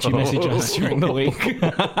 That you message us during the week.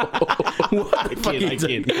 I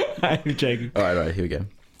kid. I'm joking. All right, here we go.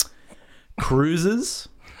 Cruises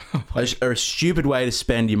are a stupid way to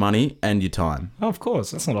spend your money and your time. Oh, of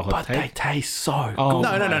course, that's not a hot But they take. taste so Oh,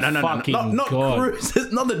 No, my fucking not God.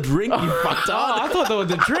 cruises, not the drink. You fucked Oh, up. I thought that was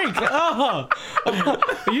the drink. Oh.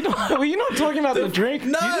 Were you not talking about the drink?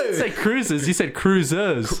 No, You didn't say cruises. You said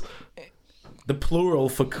cruisers. the plural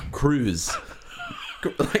for cruise.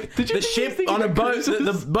 Like, the ship on a boat.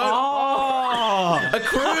 The boat. Oh, A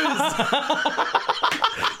cruise.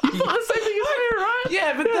 The same thing as me, right?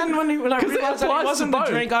 yeah, but then when I realized that it wasn't the both.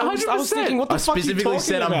 drink, I was 100%. thinking, what the I fuck are you specifically talking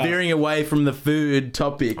said about? I'm veering away from the food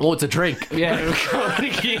topic. Oh, it's a drink. Yeah,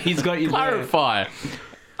 he's got you there. Clarify.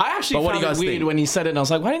 I actually But what do found you it guys weird think? when he said it, and I was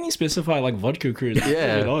like, why didn't he specify like vodka cruise? That's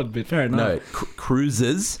Yeah. a bit odd, but fair enough. No,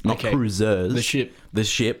 cruises, not Okay. cruisers. The ship. The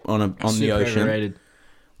ship on the Super ocean. overrated.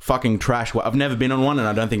 Fucking trash. I've never been on one, and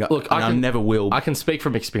I don't think. Look, I never will. I can speak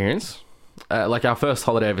from experience. Like our first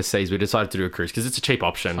holiday overseas, we decided to do a cruise because it's a cheap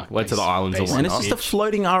option. Went to the islands and basic. and whatnot. it's just a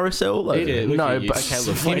floating RSL though. Yeah, look No, at you. but okay,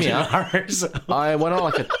 look, hear me out. out. I went on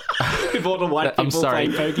like a. With all the white people I'm sorry.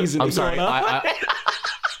 playing pokies in I'm the sorry. corner.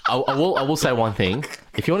 I will say one thing.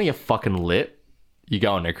 If you want to get fucking lit, you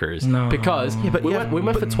go on a cruise. No. Because but we yeah,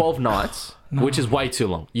 went for 12 nights, which is way too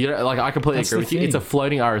long. You know, like I completely That's agree the with you. It's a thing.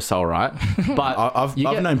 floating RSL, right? But I've you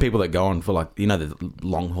get- known people that go on for like the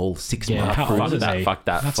long haul 6 Yeah, month how cruises. far is that? fuck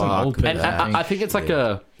that. That's an Fuck old that. person. And I think it's like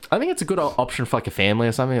I think it's a good option for like a family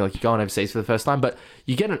or something. Like you go on overseas for the first time, but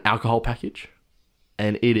you get an alcohol package,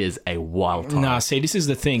 and it is a wild time. Nah, see, this is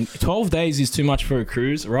the thing. 12 days is too much for a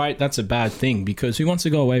cruise, right? That's a bad thing because who wants to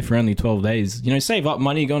go away for only 12 days? You know, save up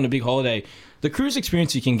money, go on a big holiday. The cruise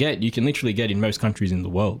experience you can literally get in most countries in the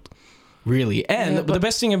world. Really. And the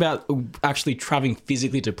best thing about actually traveling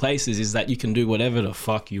physically to places is that you can do whatever the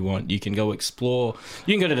fuck you want. You can go explore.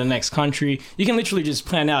 You can go to the next country. You can literally just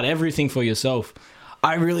plan out everything for yourself.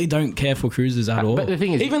 I really don't care for cruises at all. But the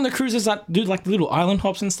thing is- even the cruises that do like little island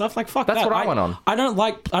hops and stuff, like fuck That's that. what I went on. I don't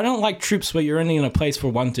like trips where you're only in a place for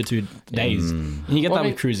 1 to 2 days. And you get Well, that I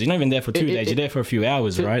mean, with cruises. You're not even there for 2 days. it- You're there for a few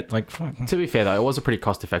hours, right? Like fuck. To be fair though, it was a pretty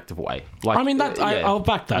cost-effective way. Like I mean, that I'll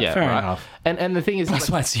back that. Fair enough. And the thing is, That's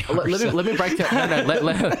why it's the let me break down.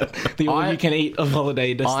 The all you can eat of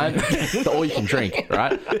holiday destination. the all you can drink,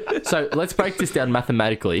 right? So let's break this down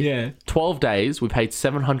mathematically. Yeah. 12 days, we paid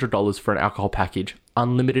 $700 for an alcohol package,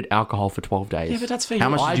 unlimited alcohol for 12 days. Yeah, but that's for How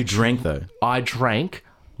you. much did you drink though? I drank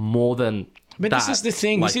more than. But this is the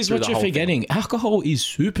thing. like, This is through what the you're whole thing. forgetting. Alcohol is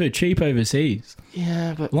super cheap overseas.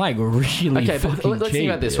 Yeah, but Like really okay, but fucking let's cheap. think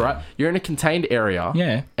about this, right? You're in a contained area,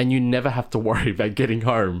 Yeah. and you never have to worry about getting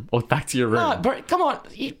home or back to your room. No, bro, come on.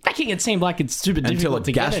 You're making it seem like it's super Until difficult a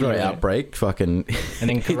to get gastro anywhere. outbreak, fucking. And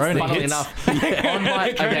then Corona Funnily hits. enough, on my, Corona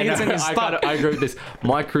okay, hits no, and you're I agree with this.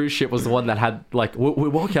 My cruise ship was the one that had like we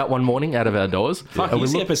walk out one morning out of our doors, Fuck, and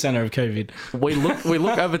he's we the look epicenter of COVID. we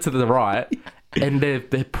look over to the right, and they're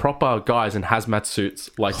proper guys in hazmat suits,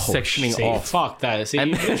 like sectioning See, off. fuck that. See,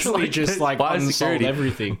 And you it's literally like just like biosecurity. unsold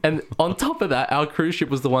everything. And on top of that, our cruise ship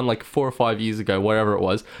was the one like 4 or 5 years ago, wherever it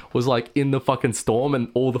was like in the fucking storm, and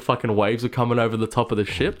all the fucking waves were coming over the top of the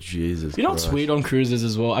ship. Jesus. You know what's Christ. weird on cruises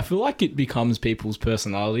as well? I feel like it becomes people's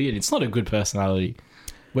personality, and it's not a good personality.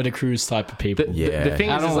 We're the cruise type of people. Yeah, The thing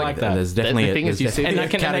I is, don't is like that. There's definitely The thing is, you see And, the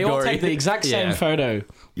and they all take the exact same Yeah. photo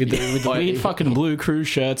with the weird fucking blue cruise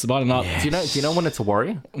shirts, button up. Do you know when it's a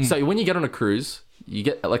worry? So when you get on a cruise, you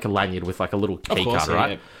get like a lanyard with like a little key course, card,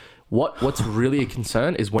 right? yeah. What's really a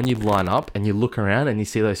concern is when you line up and you look around and you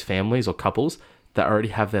see those families or couples that already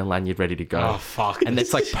have their lanyard ready to go. Oh, fuck. And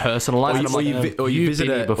it's like personalized. and I'm like, or you "You've visit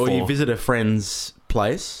been here before." or you visit a friend's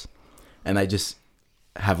place, and they just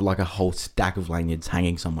have like a whole stack of lanyards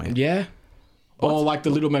hanging somewhere. Yeah. Or like the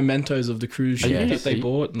little mementos of the cruise ship you- that they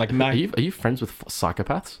bought. Like Are Mac. you friends with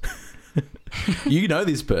psychopaths? You know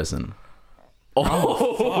this person.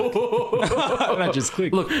 that just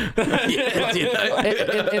clicked. Look, in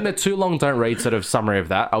the too long don't read sort of summary of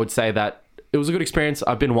that, I would say that it was a good experience.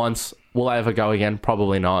 I've been once. Will I ever go again?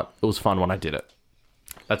 Probably not. It was fun when I did it.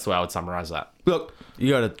 That's the way I would summarize that. Look, you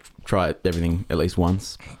got to try everything at least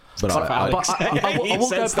once. But I But I will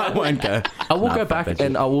go back. won't go. I will Nah, go fuck back that shit.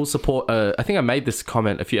 and I will support. I think I made this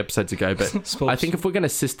comment a few episodes ago, but Sports. I think if we're going to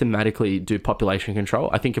systematically do population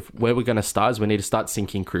control, I think where we're going to start is we need to start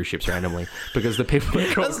sinking cruise ships randomly because the people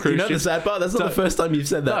that go on You cruise know the ships. sad part? That's not the first time you've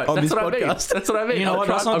said that on that's this what I mean. podcast. That's what I mean. You know what?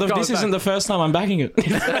 That's not this isn't the first time I'm backing it.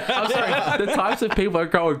 I'm sorry. The types of people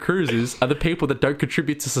that go on cruises are the people that don't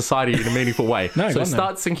contribute to society in a meaningful way. No, so God, no.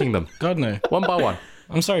 start sinking them God, no. one by one.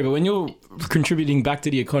 I'm sorry, but when you're contributing back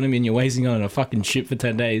to the economy and you're waiting on a fucking ship for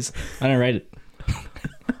 10 days, I don't rate it.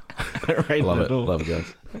 I don't rate Love it it. at all. Love it,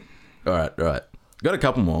 guys. All right. Got a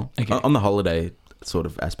couple more. Okay. On the holiday sort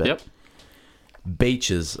of aspect. Yep.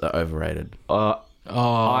 Beaches are overrated.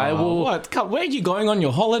 I will What? Where are you going on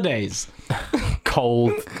your holidays?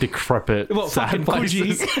 cold, decrepit, sad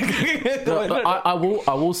places. Coogee.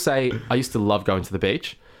 I will say I used to love going to the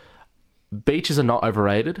beach. beaches are not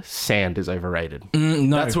overrated. Sand is overrated.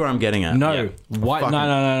 No. That's where I'm getting at. No, Yeah. white. Fucking-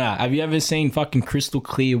 No. Have you ever seen fucking crystal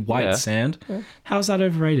clear white Yeah. sand? How's that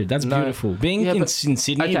overrated? That's No. beautiful. Being Yeah, in but-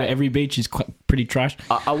 Sydney, okay. where every beach is pretty trash.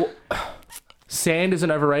 Sand isn't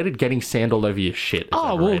overrated. Getting sand all over your shit. Is Oh,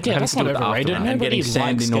 well, overrated. yeah, Having that's to do not with the overrated. aftermath. And getting Nobody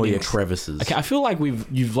sand likes in all your getting- crevices. Okay, I feel like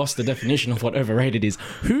you've lost the definition of what overrated is.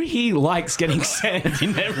 Who here likes getting sand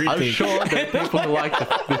in everything? I'm sure that people who like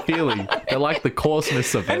the feeling, they like the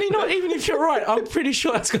coarseness of And it. you know, even if you're right, I'm pretty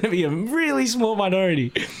sure that's going to be a really small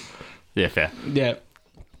minority. Yeah, fair. Yeah,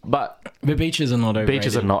 But but beaches are not overrated.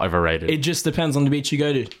 beaches are not overrated. It just depends on the beach you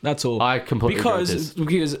go to. That's all. I completely agree with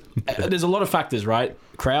because there's a lot of factors, right?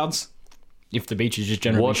 Crowds. If the beach is just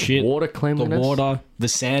generally shit, water the cleanliness, water, the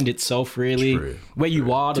sand itself, really, True. where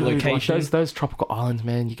you are, the Dude, like location. those tropical islands,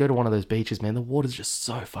 man. You go to one of those beaches, man. The water's just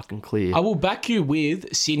so fucking clear. I will back you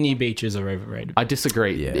with Sydney beaches are overrated. I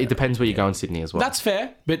disagree. Yeah. It depends where you go in Sydney as well. That's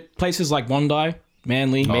fair, but places like Bondi,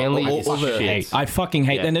 Manly, Manly all is the shit. hate. I fucking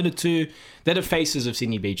hate. Yeah. They're the faces of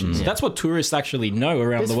Sydney beaches. That's what tourists actually know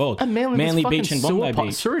around the world. And Manly Beach and Bondi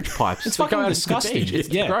Beach. sewage pipes. It's that go fucking out into the disgusting. beach. It's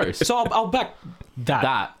yeah, gross. So I'll back that.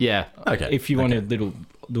 That, yeah. Okay. If you want to do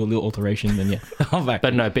a little alteration, then yeah, I'll back.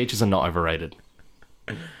 But no, beaches are not overrated.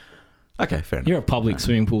 Okay, fair enough. You're a public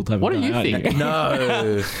swimming pool type What of do guy, you aren't think?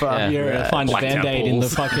 No, fuck. Yeah. You're find a Blacktown band-aid in the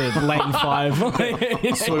pools. fucking lane 5.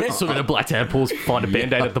 Swim in a blacktown pools, find a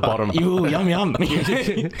band-aid at the bottom. Ew, yum yum.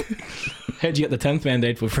 Heard you get the 10th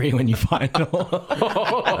band-aid for free when you find it.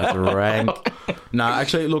 That's rank. No,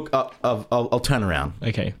 actually, look, I'll turn around.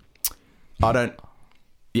 Okay. I don't.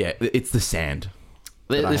 Yeah, it's the sand.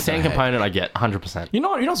 The sand hate. component I get 100%. You know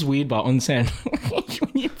what's weird about on sand?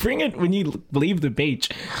 When you bring it, when you leave the beach,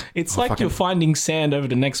 it's like fucking- you're finding sand over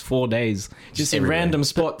the next 4 days, just in everywhere. random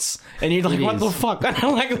spots, and you're like, It "What the is. fuck?" And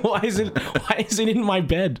I'm like, "Why is it in my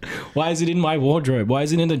bed? Why is it in my wardrobe? Why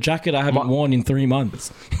is it in a jacket I haven't worn in 3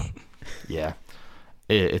 months?" Yeah.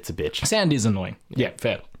 It's a bitch. Sand is annoying. Yeah,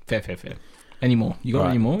 fair. Any more? You got Right.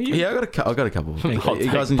 any more? Yeah, I got a couple. Hot You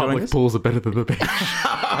take, guys enjoying public this? pools are better than the beach.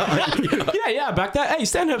 Yeah, back that. Hey,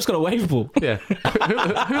 stand-up's got a wave pool. Yeah.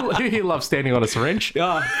 who here loves standing on a syringe?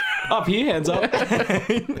 Yeah, up here, hands up.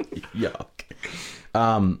 Yuck.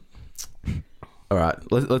 All right,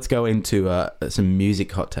 let's go into some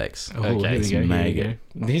music hot takes. Oh, Okay, here we it's go, here we mega.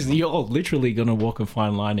 go. You're literally gonna walk a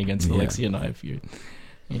fine line against Yeah. Alexia and I if you.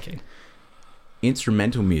 Okay.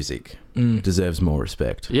 Instrumental music deserves more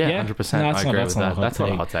respect. Yeah, 100%. No, I that's agree not with that. That's not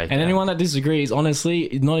a hot take. And yeah. anyone that disagrees, honestly,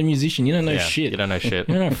 is not a musician. You don't know Yeah, shit. You don't know shit.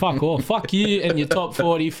 You don't know fuck all. Fuck you and your top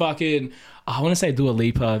 40 fucking. I want to say Dua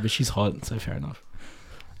Lipa, but she's hot, so fair enough.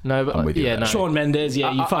 No, but I'm with you yeah, there. no. Shawn Mendes,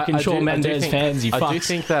 yeah, you fucking I do- Shawn I do Mendes think- fans, you fucks. I do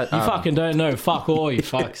think that you fucking don't know. Fuck all, you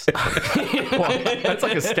fucks. that's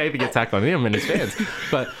like a scathing attack on him and his fans.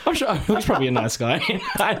 But I'm sure he's probably a nice guy.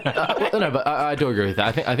 no, but I do agree with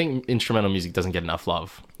that. I think instrumental music doesn't get enough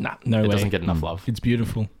love. Nah, no It way. doesn't get enough love. It's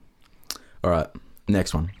beautiful. All right,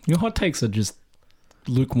 next one. Your hot takes are just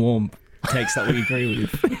lukewarm takes that we agree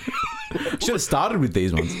with. Should have started with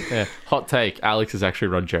these ones. Yeah. Hot take: Alex is actually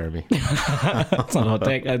Rod Jeremy. That's not a hot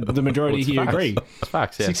take. The majority It's here facts. agree. It's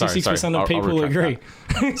facts. Yeah, 66% I'll of people retract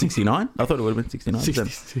agree. 69? I thought it would have been 69%. that.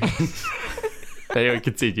 66. Anyway,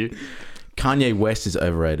 continue. Kanye West is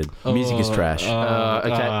overrated. Music is trash.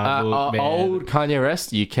 Okay. look, man. Old Kanye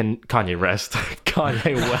West. Kanye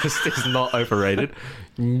West is not overrated.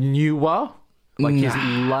 Newer. Like his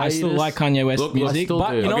latest. I still like Kanye West Look, I music, still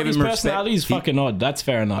but do. you I'll know give his him respect. personality is fucking odd. That's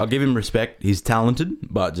fair enough. I'll give him respect. He's talented,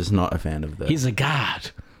 but just not a fan of the... He's a god.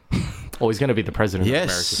 Oh, he's going to be the president of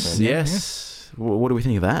America yes, soon. yes. What do we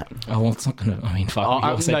think of that? Oh, well, it's not gonna. I mean, fuck. Oh, we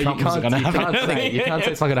all say no, you Trump wasn't can't, gonna you, happen. can't say, you can't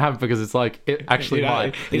say it's not going to happen because it's like, it actually You know,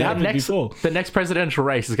 might. it happened next, before. The next presidential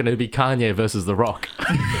race is going to be Kanye versus The Rock.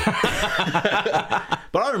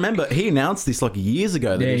 But I remember he announced this like years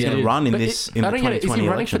ago that Yeah, he was yeah. going to run in But this it- in the I don't get it. 2020 Is he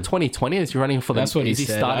running election. for 2020? Is he running for the... That's what he is he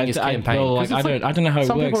said. starting his campaign? Well, 'Cause like, it's I don't know how it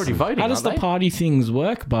some works. people already voting, How does aren't the they? party things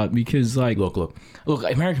work? But because like, Look. look,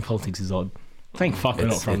 American politics is odd. Thank fuck we're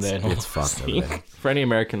not from there. It's fucked over there. For any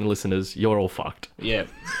American listeners, you're all fucked. Yeah,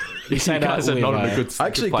 You say that guys are with, not in a good I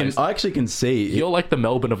actually place. can see. You're like the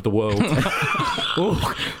Melbourne of the world. Ooh,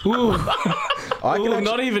 I can ooh, actually,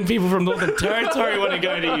 not even people from Northern Territory want to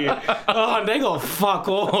go to you. Oh, they got fuck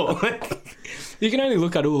all. You can only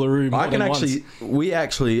look at Uluru more I can than actually. once. We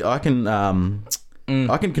actually. I can.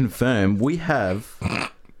 I can confirm we have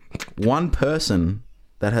one person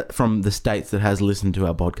that from the states that has listened to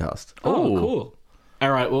our podcast Oh, Ooh. cool.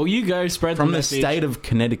 All right, well, you go spread from the message. state of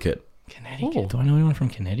Connecticut. Connecticut. Do I know anyone from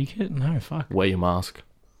Connecticut? No, fuck. Wear your mask.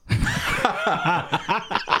 Are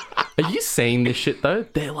you seeing this shit though?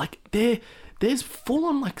 They're there's full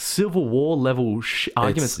on like Civil War level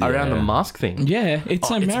arguments around the mask thing. Yeah, it's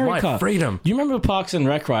America. It's my freedom. You remember Parks and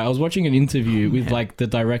Rec, right? I was watching an interview with like the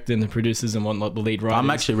director and the producers and whatnot, the lead writers. I'm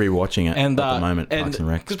actually rewatching it at the moment. Parks and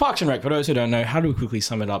Rec. Because Parks and Rec, for those who don't know, how do we quickly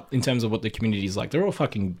sum it up in terms of what the community is like? They're all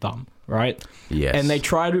fucking dumb, right? Yes. And they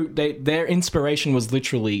try to. Their inspiration was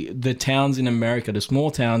literally the towns in America, the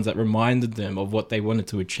small towns that reminded them of what they wanted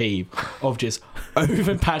to achieve, of just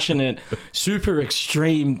over passionate, super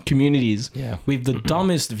extreme communities with the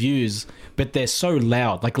dumbest views, but they're so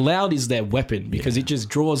loud. Like, loud is their weapon because it just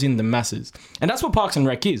draws in the masses. And that's what Parks and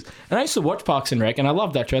Rec is. And I used to watch Parks and Rec, and I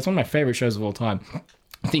love that show. It's one of my favorite shows of all time.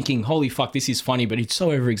 Thinking, holy fuck, this is funny, but it's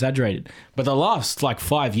so over exaggerated. But the last like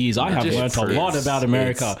 5 years, I have learned a lot about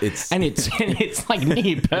America, and it's like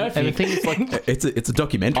near perfect. And the thing is, like, it's a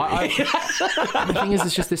documentary. The thing is,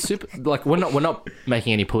 it's just this super. Like, we're not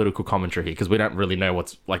making any political commentary here because we don't really know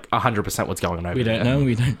what's like 100% what's going on over there. We don't know.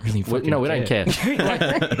 We don't really. We don't care.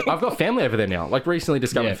 Like, I've got family over there now. Like, recently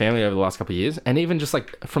discovered family over the last couple of years, and even just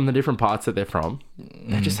like from the different parts that they're from,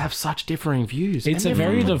 they just have such differing views. It's a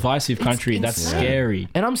very divisive country. That's scary.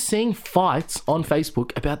 And I'm seeing fights on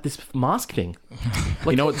Facebook about this mask thing. Like,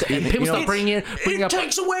 You know what? people start bringing up.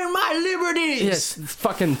 Takes away my liberties. Yes,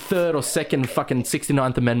 fucking third or second fucking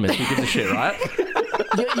 69th Amendment. Who gives a shit, right?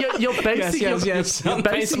 You're basing, you're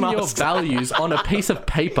basing your values on a piece of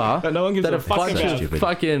paper no one gives that a a fuck bunch about. of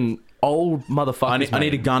fucking old motherfuckers. I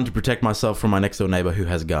need a gun to protect myself from my next door neighbor who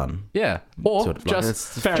has a gun. Yeah. Or Sort of like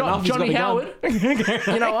just Fair enough, he's Johnny got a Howard.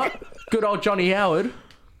 You know what? Good old Johnny Howard.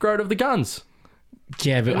 Growed of the guns.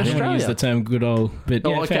 Yeah, but I don't want to use the term "good old." But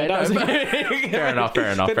yeah, okay, fair enough.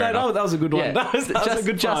 But that was a good one. Yeah. That was a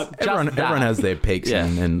good part. Everyone has their peaks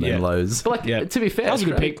and lows. But like, to be fair, That was a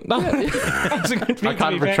good pick. That was a good pick. I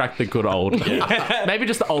can't retract the good old. Maybe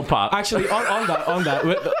just the old part. Actually, on that,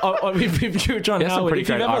 with John He has some Howard, pretty if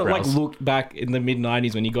you've great ever eyebrows. looked back in the mid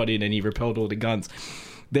 '90s when he got in and he repelled all the guns.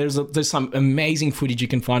 There's some amazing footage you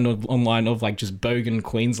can find online of like just bogan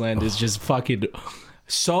Queenslanders just fucking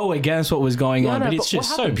so against what was going on, but it's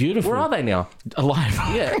just so beautiful. Where are they now? Alive.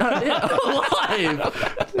 Yeah,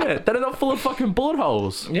 alive. Yeah, they're not full of fucking bullet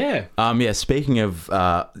holes. Yeah. Speaking of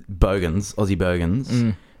bogans, Aussie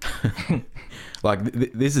bogans, like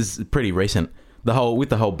this is pretty recent. With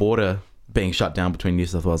the whole border being shut down between New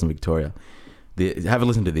South Wales and Victoria. Have a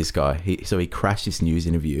listen to this guy. He crashed this news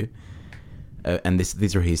interview, and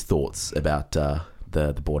these are his thoughts about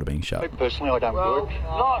the border being shut. Personally, I don't work.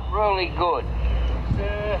 Not really good.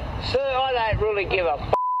 Sir, I don't really give a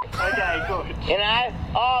f***. Okay, good. You know,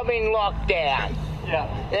 I'm in lockdown. Yeah,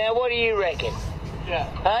 Now, what do you reckon? yeah,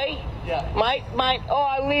 Hey? yeah. Mate,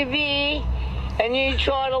 I live here, and you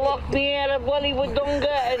try to lock me out of bloody Wodonga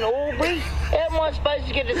and Albury? How am I supposed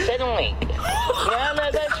to get a Centrelink?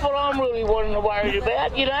 That's what I'm really worried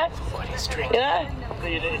about, you know? You know? So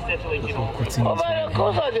it's definitely, you know. Oh, mate, of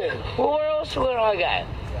course I do. Well, where else would I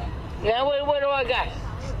go? Now, where do I go?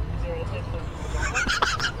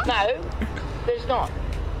 No, there's not.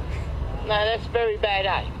 No, that's very bad,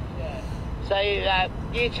 eh? So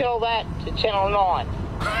you tell that to Channel 9.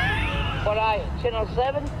 What are you? Channel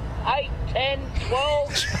 7? 8, 10,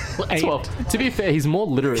 12? 12. To be fair, he's more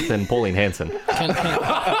literate than Pauline Hanson. Can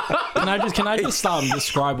I just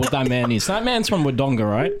describe what that man is? That man's from Wodonga,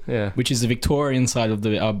 right? Yeah. Which is the Victorian side of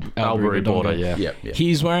the Albury Wodonga. border, yeah. Yeah.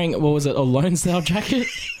 He's wearing, what was it, a Lonesdale jacket?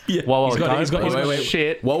 Well, He's got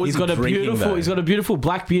shit. What was He's got he a drinking, beautiful. though? He's got a beautiful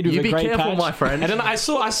black beard with You a be grey careful, patch. my friend. And then I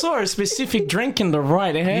saw a specific drink in the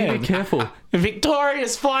right hand. You be careful.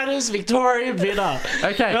 Victoria's finest Victoria bitter.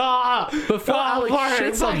 Okay. Before Alex for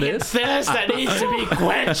shits on this, thirst that needs to be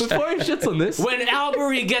quenched. before he shits on this, When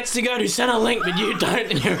Albury gets to go to Centrelink, but you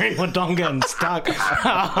don't, and you're in Wodonga and stuck.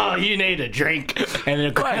 Oh, you need a drink and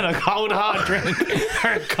a cold hard drink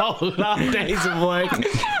for a cold hard days of work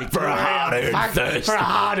For a hard-earned thirst. For a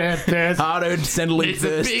hard-earned thirst. Hard-earned Centrelink it's a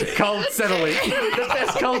thirst. big cold Centrelink. The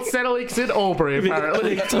best cold Centrelinks in Albury,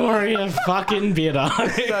 apparently. Victoria fucking bitter.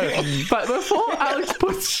 But before Alex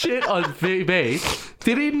puts shit on VB,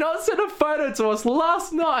 did he not send a photo to us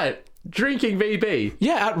last night drinking VB?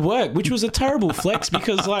 Yeah, at work, which was a terrible flex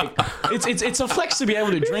because, like, it's a flex to be able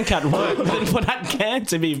to drink at work, but then for that can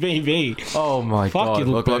to be VB. Oh my Fuck god. you,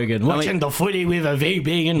 look, Bogan. Watching the footy with a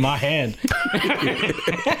VB in my hand.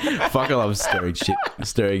 Fuck, I love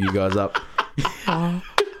stirring you guys up.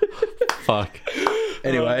 Fuck.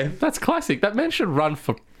 Anyway, That's classic. That man should run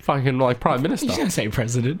for fucking, like, Prime Minister. You gonna say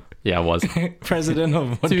president? Yeah, I was. President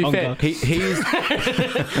of To be fair, Wodonga.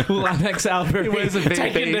 he's Will annex Albury. wears a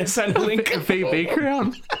Taking VB, the Centrelink. VB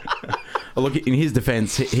crown. Look, in his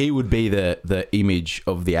defence, he would be the image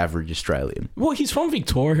of the average Australian. Well, he's from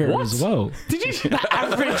Victoria as well. Did you? The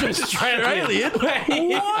average Australian? What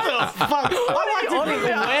the fuck? I don't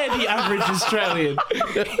even wear the average Australian.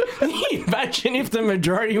 Can you imagine if the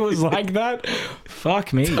majority was like that?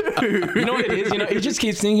 Fuck me. You know what it is? You know, he just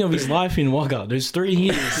keeps thinking of his life in Wagga. There's 3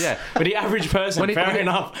 years. Yeah. But the average person, fair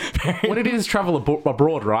enough. What it is, travel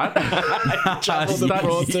abroad, right? Travel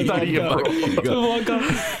abroad to Study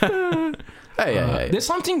Wagga. Hey. There's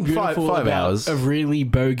something beautiful Five about hours. a really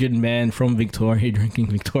bogan man from Victoria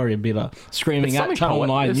drinking Victoria bitter, screaming at Channel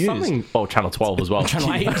 9 News. Oh, Channel 12 as well.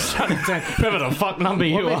 Channel 8, Channel 10, whoever the fuck number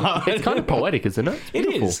you are. It's kind of poetic, isn't it? It's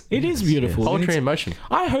beautiful. It is beautiful. Poetry It's- in motion.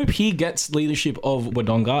 I hope he gets leadership of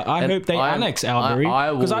Wodonga. I hope they annex Albury.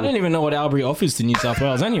 Because I don't even know what Albury offers to New South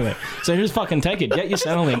Wales anyway. So just fucking take it. Get your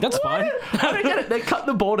Centrelink. That's fine. I don't get it. They cut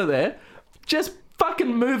the border there. Just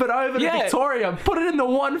fucking move it over to Yeah. Victoria. Put it in the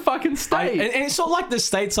one fucking state. And it's not like the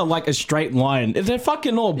states are like a straight line. They're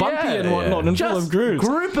fucking all bumpy and whatnot and full of Just grooves.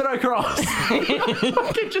 group it across.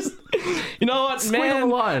 Fucking just You know what, Squiggle man? the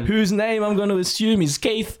line. Whose name I'm going to assume is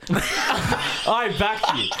Keith. I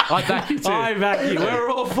back you. I back you too. I back you. We're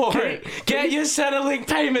all for it. Get your Centrelink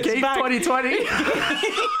payments Keep back. 2020.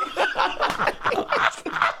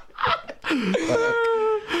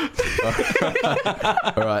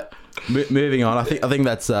 All right. Moving on. I think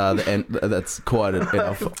that's the end. That's quite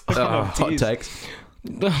enough hot takes.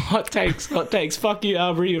 The hot takes. Fuck you,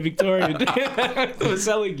 Albury or Victoria. We're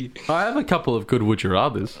selling you. I have a couple of good would you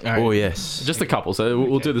rathers. Oh yes. Just a couple, so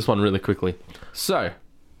we'll do this one really quickly. So,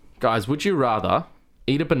 guys, would you rather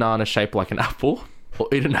eat a banana shaped like an apple or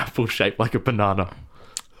eat an apple shaped like a banana?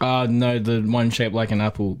 No, the one shaped like an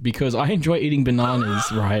apple. Because I enjoy eating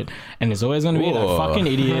bananas, right? And there's always going to be that Whoa. fucking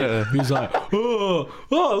idiot who's like, oh,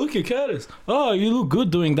 look at Curtis. Oh, you look good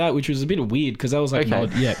doing that, which was a bit weird because I was like, Okay.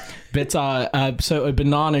 no, yeah. But so a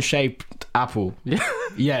banana shaped apple.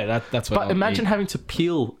 Yeah, that's what. But imagine having to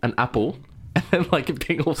peel an apple and then like it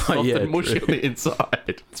being all soft yeah, and mushy true. on the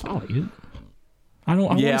inside. I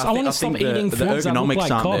want Yeah, to I stop think eating the foods that look ergonomics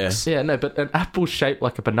like aren't cocks. Yeah, no, but an apple shaped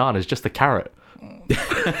like a banana is just a carrot.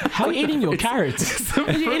 How are you eating your carrots?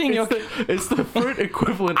 Are you eating your? It's the fruit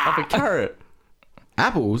equivalent of a carrot.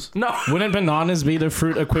 Apples. No. Wouldn't bananas be the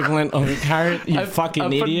fruit equivalent of a carrot? You fucking a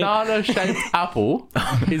idiot. banana-shaped apple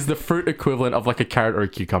is the fruit equivalent of like a carrot or a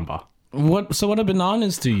cucumber. What? So what are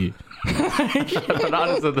bananas to you?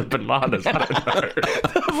 Bananas are the bananas. I don't know.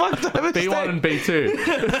 B1 and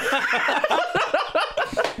B2.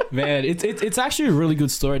 Man, it's actually a really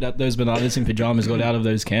good story that those bananas in pajamas got out of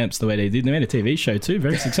those camps the way they did. They made a TV show too,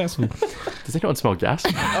 very successful. Does anyone smell gas?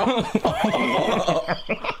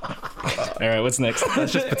 All right, what's next?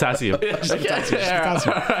 That's just potassium.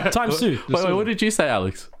 Times two. Wait, what did you say,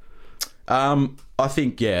 Alex? I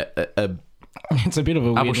think It's a bit of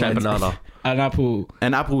a weird Apple-shaped one. banana. An apple.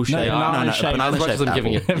 an apple shaped banana-shaped. banana As much as shaped I'm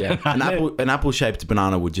giving apple. it, yeah. An apple shaped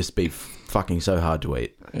banana would just be fucking so hard to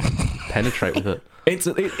eat. Penetrate with it. It's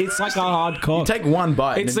like a hard cock. Take one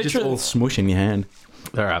bite It's and it's just literally- all smush in your hand.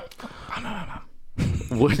 All right.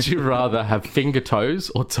 Would you rather have finger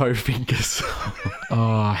toes or toe fingers? Oh,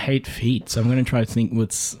 I hate feet, so I'm gonna try to think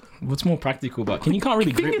what's more practical. But you can't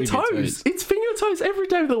really grip Finger with your toes. It's finger toes every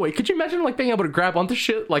day of the week. Could you imagine like being able to grab onto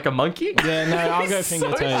shit like a monkey? Yeah, no, I'll go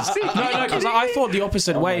finger so toes. sick. No, because I thought the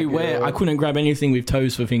opposite way, where I couldn't grab anything with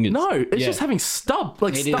toes for fingers. No, it's Yeah. just having stubs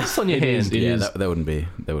It stubs is. on your It hand. is. It Yeah, is. that wouldn't be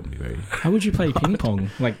very. How would you play ping pong?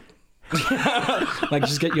 Like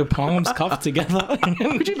just get your palms cuffed together.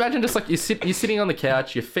 Could you imagine just like you're sitting on the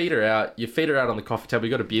couch, your feet are out on the coffee table,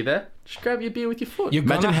 you got a beer there, just grab your beer with your foot. You're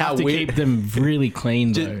Imagine gonna how have to weird- keep them really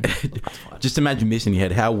clean though. Just imagine this in your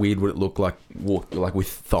head. How weird would it look like with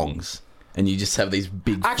thongs, and you just have these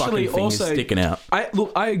big Actually, fucking fingers also- sticking out?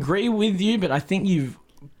 I agree with you, but I think you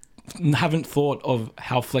haven't thought of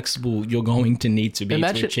how flexible you're going to need to be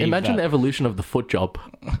to achieve Imagine the that. evolution of the foot job.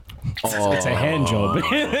 It's a hand job.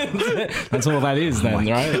 That's all that is then,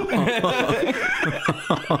 right?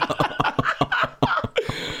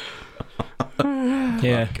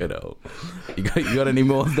 Yeah. Good old. You got any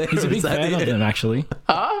more there? He's a big Is that fan of it? them, actually.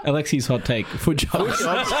 Alexi's hot take. Foot jobs.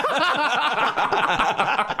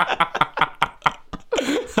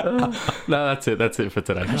 No, that's it for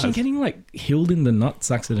today. Imagine getting like healed in the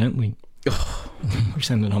nuts accidentally. We're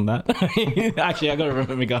sending on that. Actually, I gotta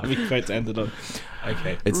remember Mugabe quote to end it on.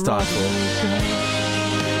 Okay. It's time for.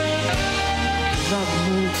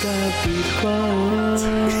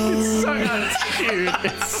 It's so attitude.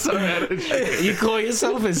 It's so attitude. You call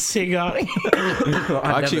yourself a singer?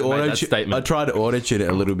 I actually never made that I statement. tried to auto tune it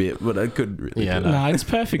a little bit, but I couldn't really. Yeah, do no. it. Nah, it's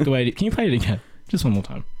perfect the way it is. Can you play it again? Just one more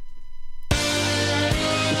time.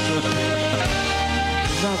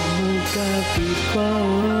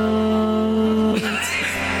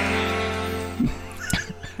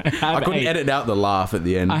 I couldn't edit out the laugh at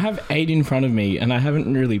the end. I have 8 in front of me, and I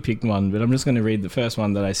haven't really picked one, but I'm just going to read the first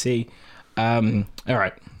one that I see. All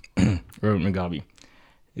right. Robert Mugabe.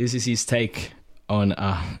 This is his take on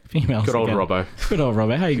females. Good old again. Robbo. Good old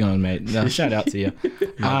Robbo. How you going, mate? No, shout out to you.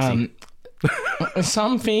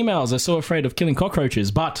 Some females are so afraid of killing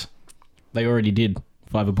cockroaches, but they already did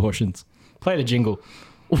 5 abortions. Play the jingle.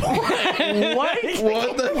 What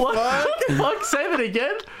the fuck? Say that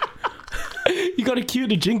again. You got to cue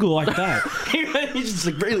the jingle like that. You just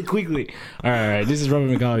like really quickly. All right, this is Robert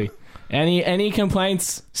Mugabe. Any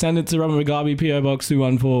complaints? Send it to Robert Mugabe, PO Box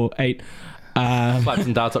 2148. Slaps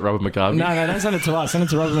and darts at Robert Mugabe. No, don't send it to us. Send it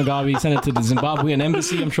to Robert Mugabe. Send it to the Zimbabwean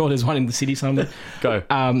embassy. I'm sure there's one in the city somewhere. Go.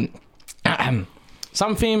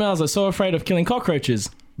 Some females are so afraid of killing cockroaches,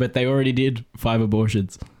 but they already did 5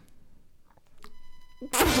 abortions.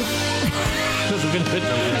 There's a bit of a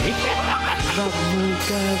delay.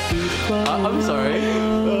 I'm sorry.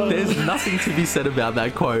 There's nothing to be said about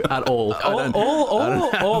that quote at all.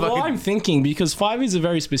 All I'm thinking, because 5 is a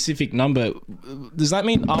very specific number, does that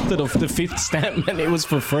mean after the 5th stamp it was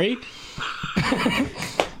for free?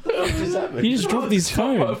 He just dropped his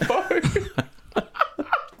phone.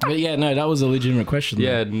 But yeah, no, that was a legitimate question.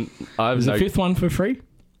 Yeah, I Is have the no 5th one for free?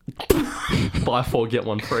 buy 4 get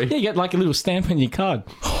 1 free. Yeah, you get like a little stamp on your card.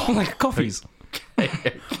 Like coffees.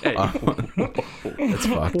 Okay. That's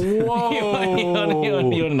fucked. Whoa! You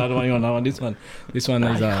want another one? You want another one? This one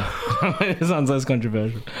is this one's less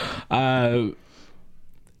controversial.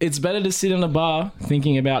 It's better to sit in a bar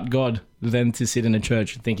thinking about God than to sit in a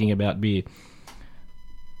church thinking about beer.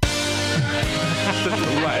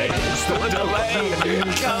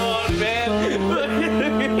 Come on, man.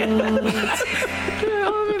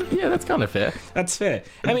 Yeah, that's kind of fair. That's fair.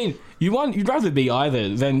 I mean, you'd rather be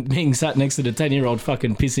either than being sat next to the 10-year-old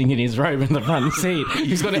fucking pissing in his robe in the front seat.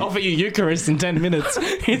 He's going to offer you Eucharist in 10 minutes.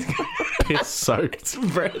 He's Piss soaked.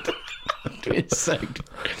 bread. Piss soaked.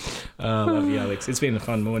 I love you, Alex. It's been a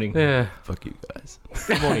fun morning. Yeah. Fuck you guys.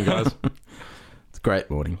 Good morning, guys. It's a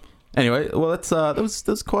great morning. Anyway, well, that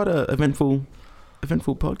was quite a eventful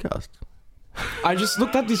podcast. I just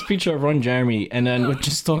looked at this picture of Ron Jeremy, and then we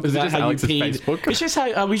just talked Is it about just how Alex's you peed. Facebook? It's just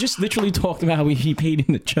how we just literally talked about how he peed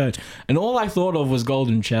in the church, and all I thought of was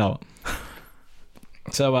golden shower.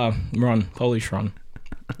 So, Ron, Polish Ron,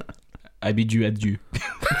 I bid you adieu.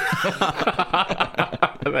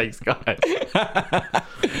 Thanks, guys.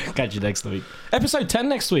 Catch you next week. Episode 10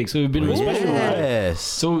 next week, so we've been a special, right? Yes.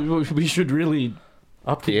 So we should really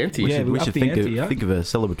Up the ante. Yeah, we up should the think ante, yeah? of a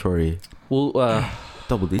celebratory Well,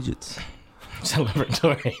 double digits.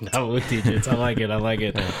 celebratory double digits. I like it. I like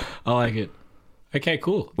it. Okay,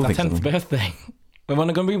 cool. We'll Our think 10th something. birthday. We're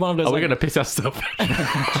going to be one of those. are we like, going to piss ourselves?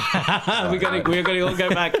 we're going to all go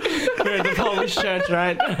back. We're at the Polish church,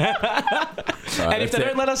 right? And if they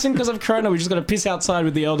don't let us in because of Corona, we're just going to piss outside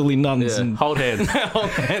with the elderly nuns and Hold hands.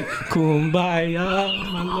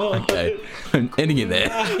 kumbaya, my lord. Okay. Ending it there.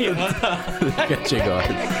 Catch you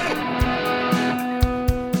guys.